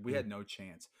 It was like we Mhm. had no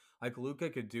chance. Like Luca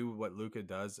could do what Luca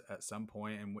does at some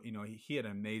point, and he had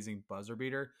an amazing buzzer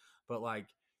beater, but like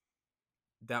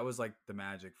that was like the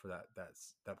magic for that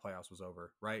playoffs was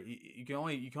over, right? You can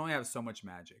only have so much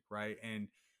magic, right? And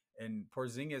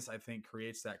Porzingis, I think,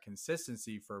 creates that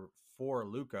consistency for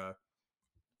Luca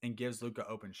and gives Luca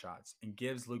open shots and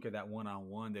gives Luca that one on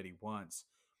one that he wants.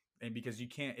 And because you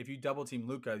can't, if you double team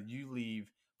Luca, you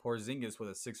leave Porzingis with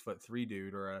a 6'3"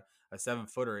 dude or a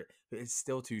 7-footer. It's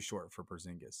still too short for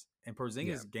Porzingis. And Yeah,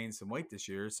 Porzingis gained some weight this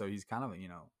year, so he's kind of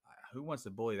who wants to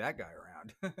bully that guy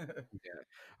around? yeah.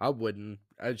 I wouldn't.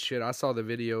 Shit, I saw the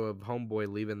video of Homeboy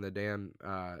leaving the damn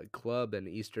club in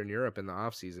Eastern Europe in the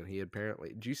off season. He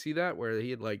apparently, did you see that where he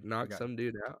had like he knocked got some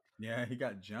dude out? yeah, he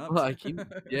got jumped. Like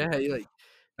yeah, he like,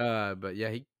 but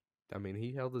yeah, I mean,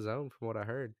 he held his own from what I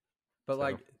heard. But So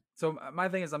like, so my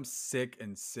thing is, I'm sick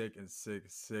and sick and sick,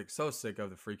 sick, so sick of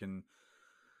the freaking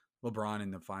LeBron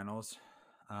in the finals.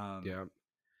 Um, yeah,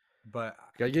 but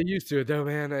gotta get used to it though,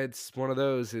 man. It's one of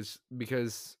those. It's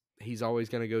because he's always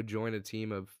gonna go join a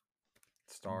team of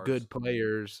stars, good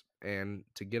players and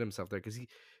to get himself there because he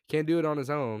can't do it on his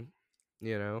own.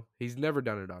 He's never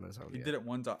done it on his own he yet. did it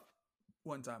one time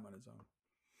on his own.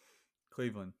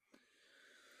 Cleveland.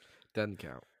 Doesn't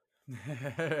count. He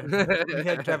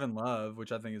had Kevin Love,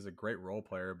 which I think is a great role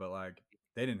player, but like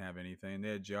they didn't have anything. They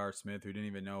had J.R. Smith, who didn't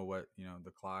even know what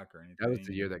the clock or That was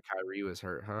anything. the year that Kyrie was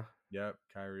hurt, huh? Yep,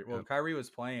 Kyrie. Well, Yep. Kyrie was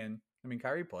playing. I mean,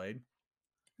 Kyrie played.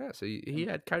 Yeah, so he And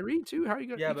had Kyrie too. How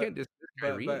yeah, you can't dismiss but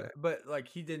Kyrie in but that. but like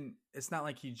he didn't. It's not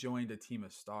like he joined a team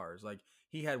of stars. Like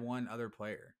he had one other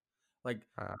player. Like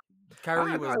Uh,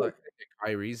 Kyrie I was would like, think that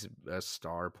Kyrie's a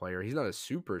star player. He's not a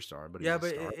superstar, but he's yeah, a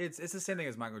but star. it's the same thing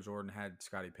as Michael Jordan had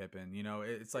Scottie Pippen. You know,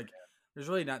 it's like there's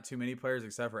really not too many players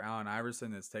except for Allen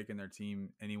Iverson that's taken their team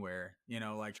anywhere. You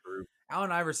know, like True.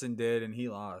 Allen Iverson did and he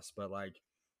lost, but like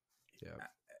Yeah.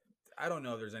 I don't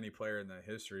know if there's any player in the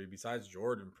history besides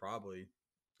Jordan probably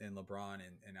and LeBron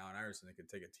and Allen Iverson that could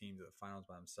take a team to the finals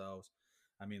by themselves.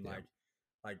 I mean, Yeah.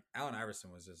 like Allen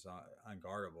Iverson was just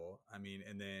unguardable. I mean,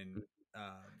 and then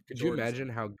Mm. Could you Jordan's imagine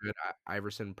how good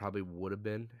Iverson probably would have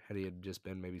been had he had just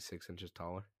been maybe 6 inches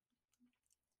taller?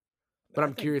 But I I'm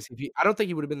think curious if I don't think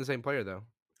he would have been the same player though.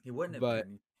 he wouldn't have But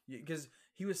been because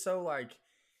he was so like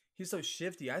he was so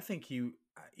shifty. I think he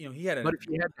had a but if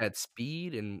he had that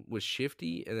speed and was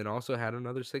shifty and then also had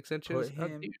another six put inches, oh,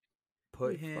 dude, him he put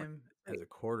was fucking him insane. as a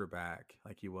quarterback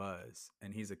like he was,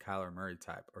 and he's a Kyler Murray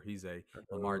type or he's a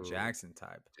Lamar Oh, Jackson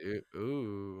type. dude.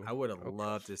 Ooh. I would have Okay.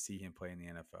 loved to see him play in the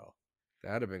NFL.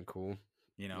 That'd have been cool.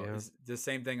 You know, Yeah. it's the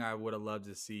same thing I would have loved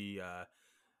to see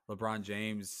LeBron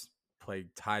James play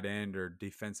tight end or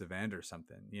defensive end or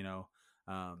something,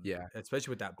 Yeah.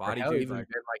 especially with that Or body, hell, dude. even Like,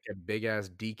 been like a big ass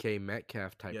DK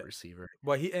Metcalf type yeah. receiver.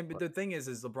 Well, but But the thing is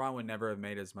LeBron would never have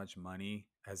made as much money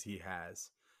as he has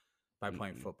by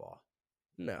playing mm-mm. football.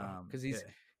 No, because Yeah,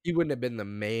 he wouldn't have been the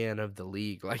man of the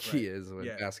league like he right. is with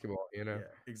Yeah, basketball, you know? yeah,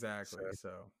 So, exactly.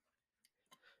 So,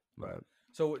 but but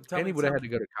so and he would have had to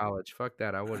go to college. Fuck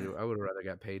that. I would have rather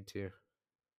got paid too.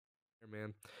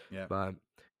 Man. yeah, But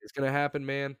it's gonna happen,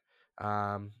 man.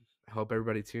 I hope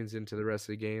everybody tunes into the rest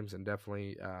of the games and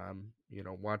definitely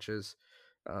watches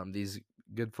these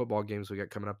good football games we got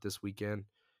coming up this weekend.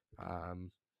 Um,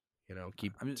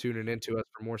 keep I'm just, tuning into us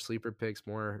for more sleeper picks,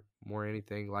 more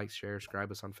anything. Like, share,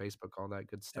 subscribe us on Facebook, all that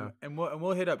good stuff. and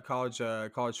we'll hit up college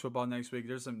football next week.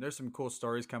 There's some cool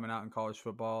stories coming out in college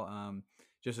football.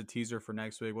 Just a teaser for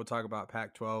next week. We'll talk about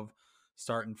Pac-12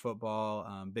 starting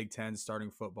football, Big Ten starting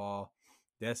football,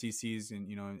 the SEC's and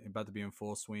about to be in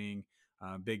full swing.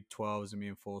 Big 12 is gonna be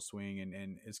in full swing,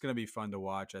 and it's gonna be fun to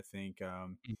watch. I think.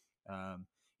 Um,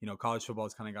 college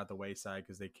football's kind of got the wayside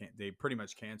because they pretty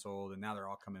much canceled, and now they're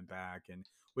all coming back. And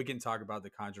we can talk about the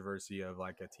controversy of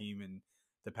like a team in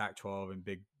the Pac-12 and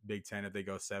Big Ten if they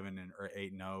go 7 or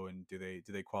 8-0, and do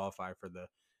they qualify for the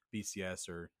BCS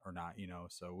or not?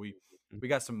 So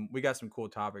Mhm. we got some cool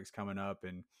topics coming up,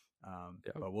 and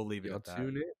Yeah, but we'll leave it y'all at that.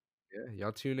 tune in. Yeah,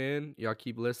 y'all tune in. Y'all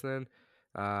keep listening.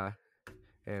 Uh,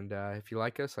 and if you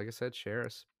like us, like I said, share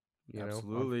us.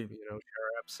 Absolutely. Share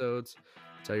our episodes.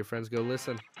 Tell your friends, go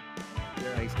listen.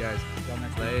 Yeah. Thanks, guys. Until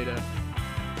next week. Later.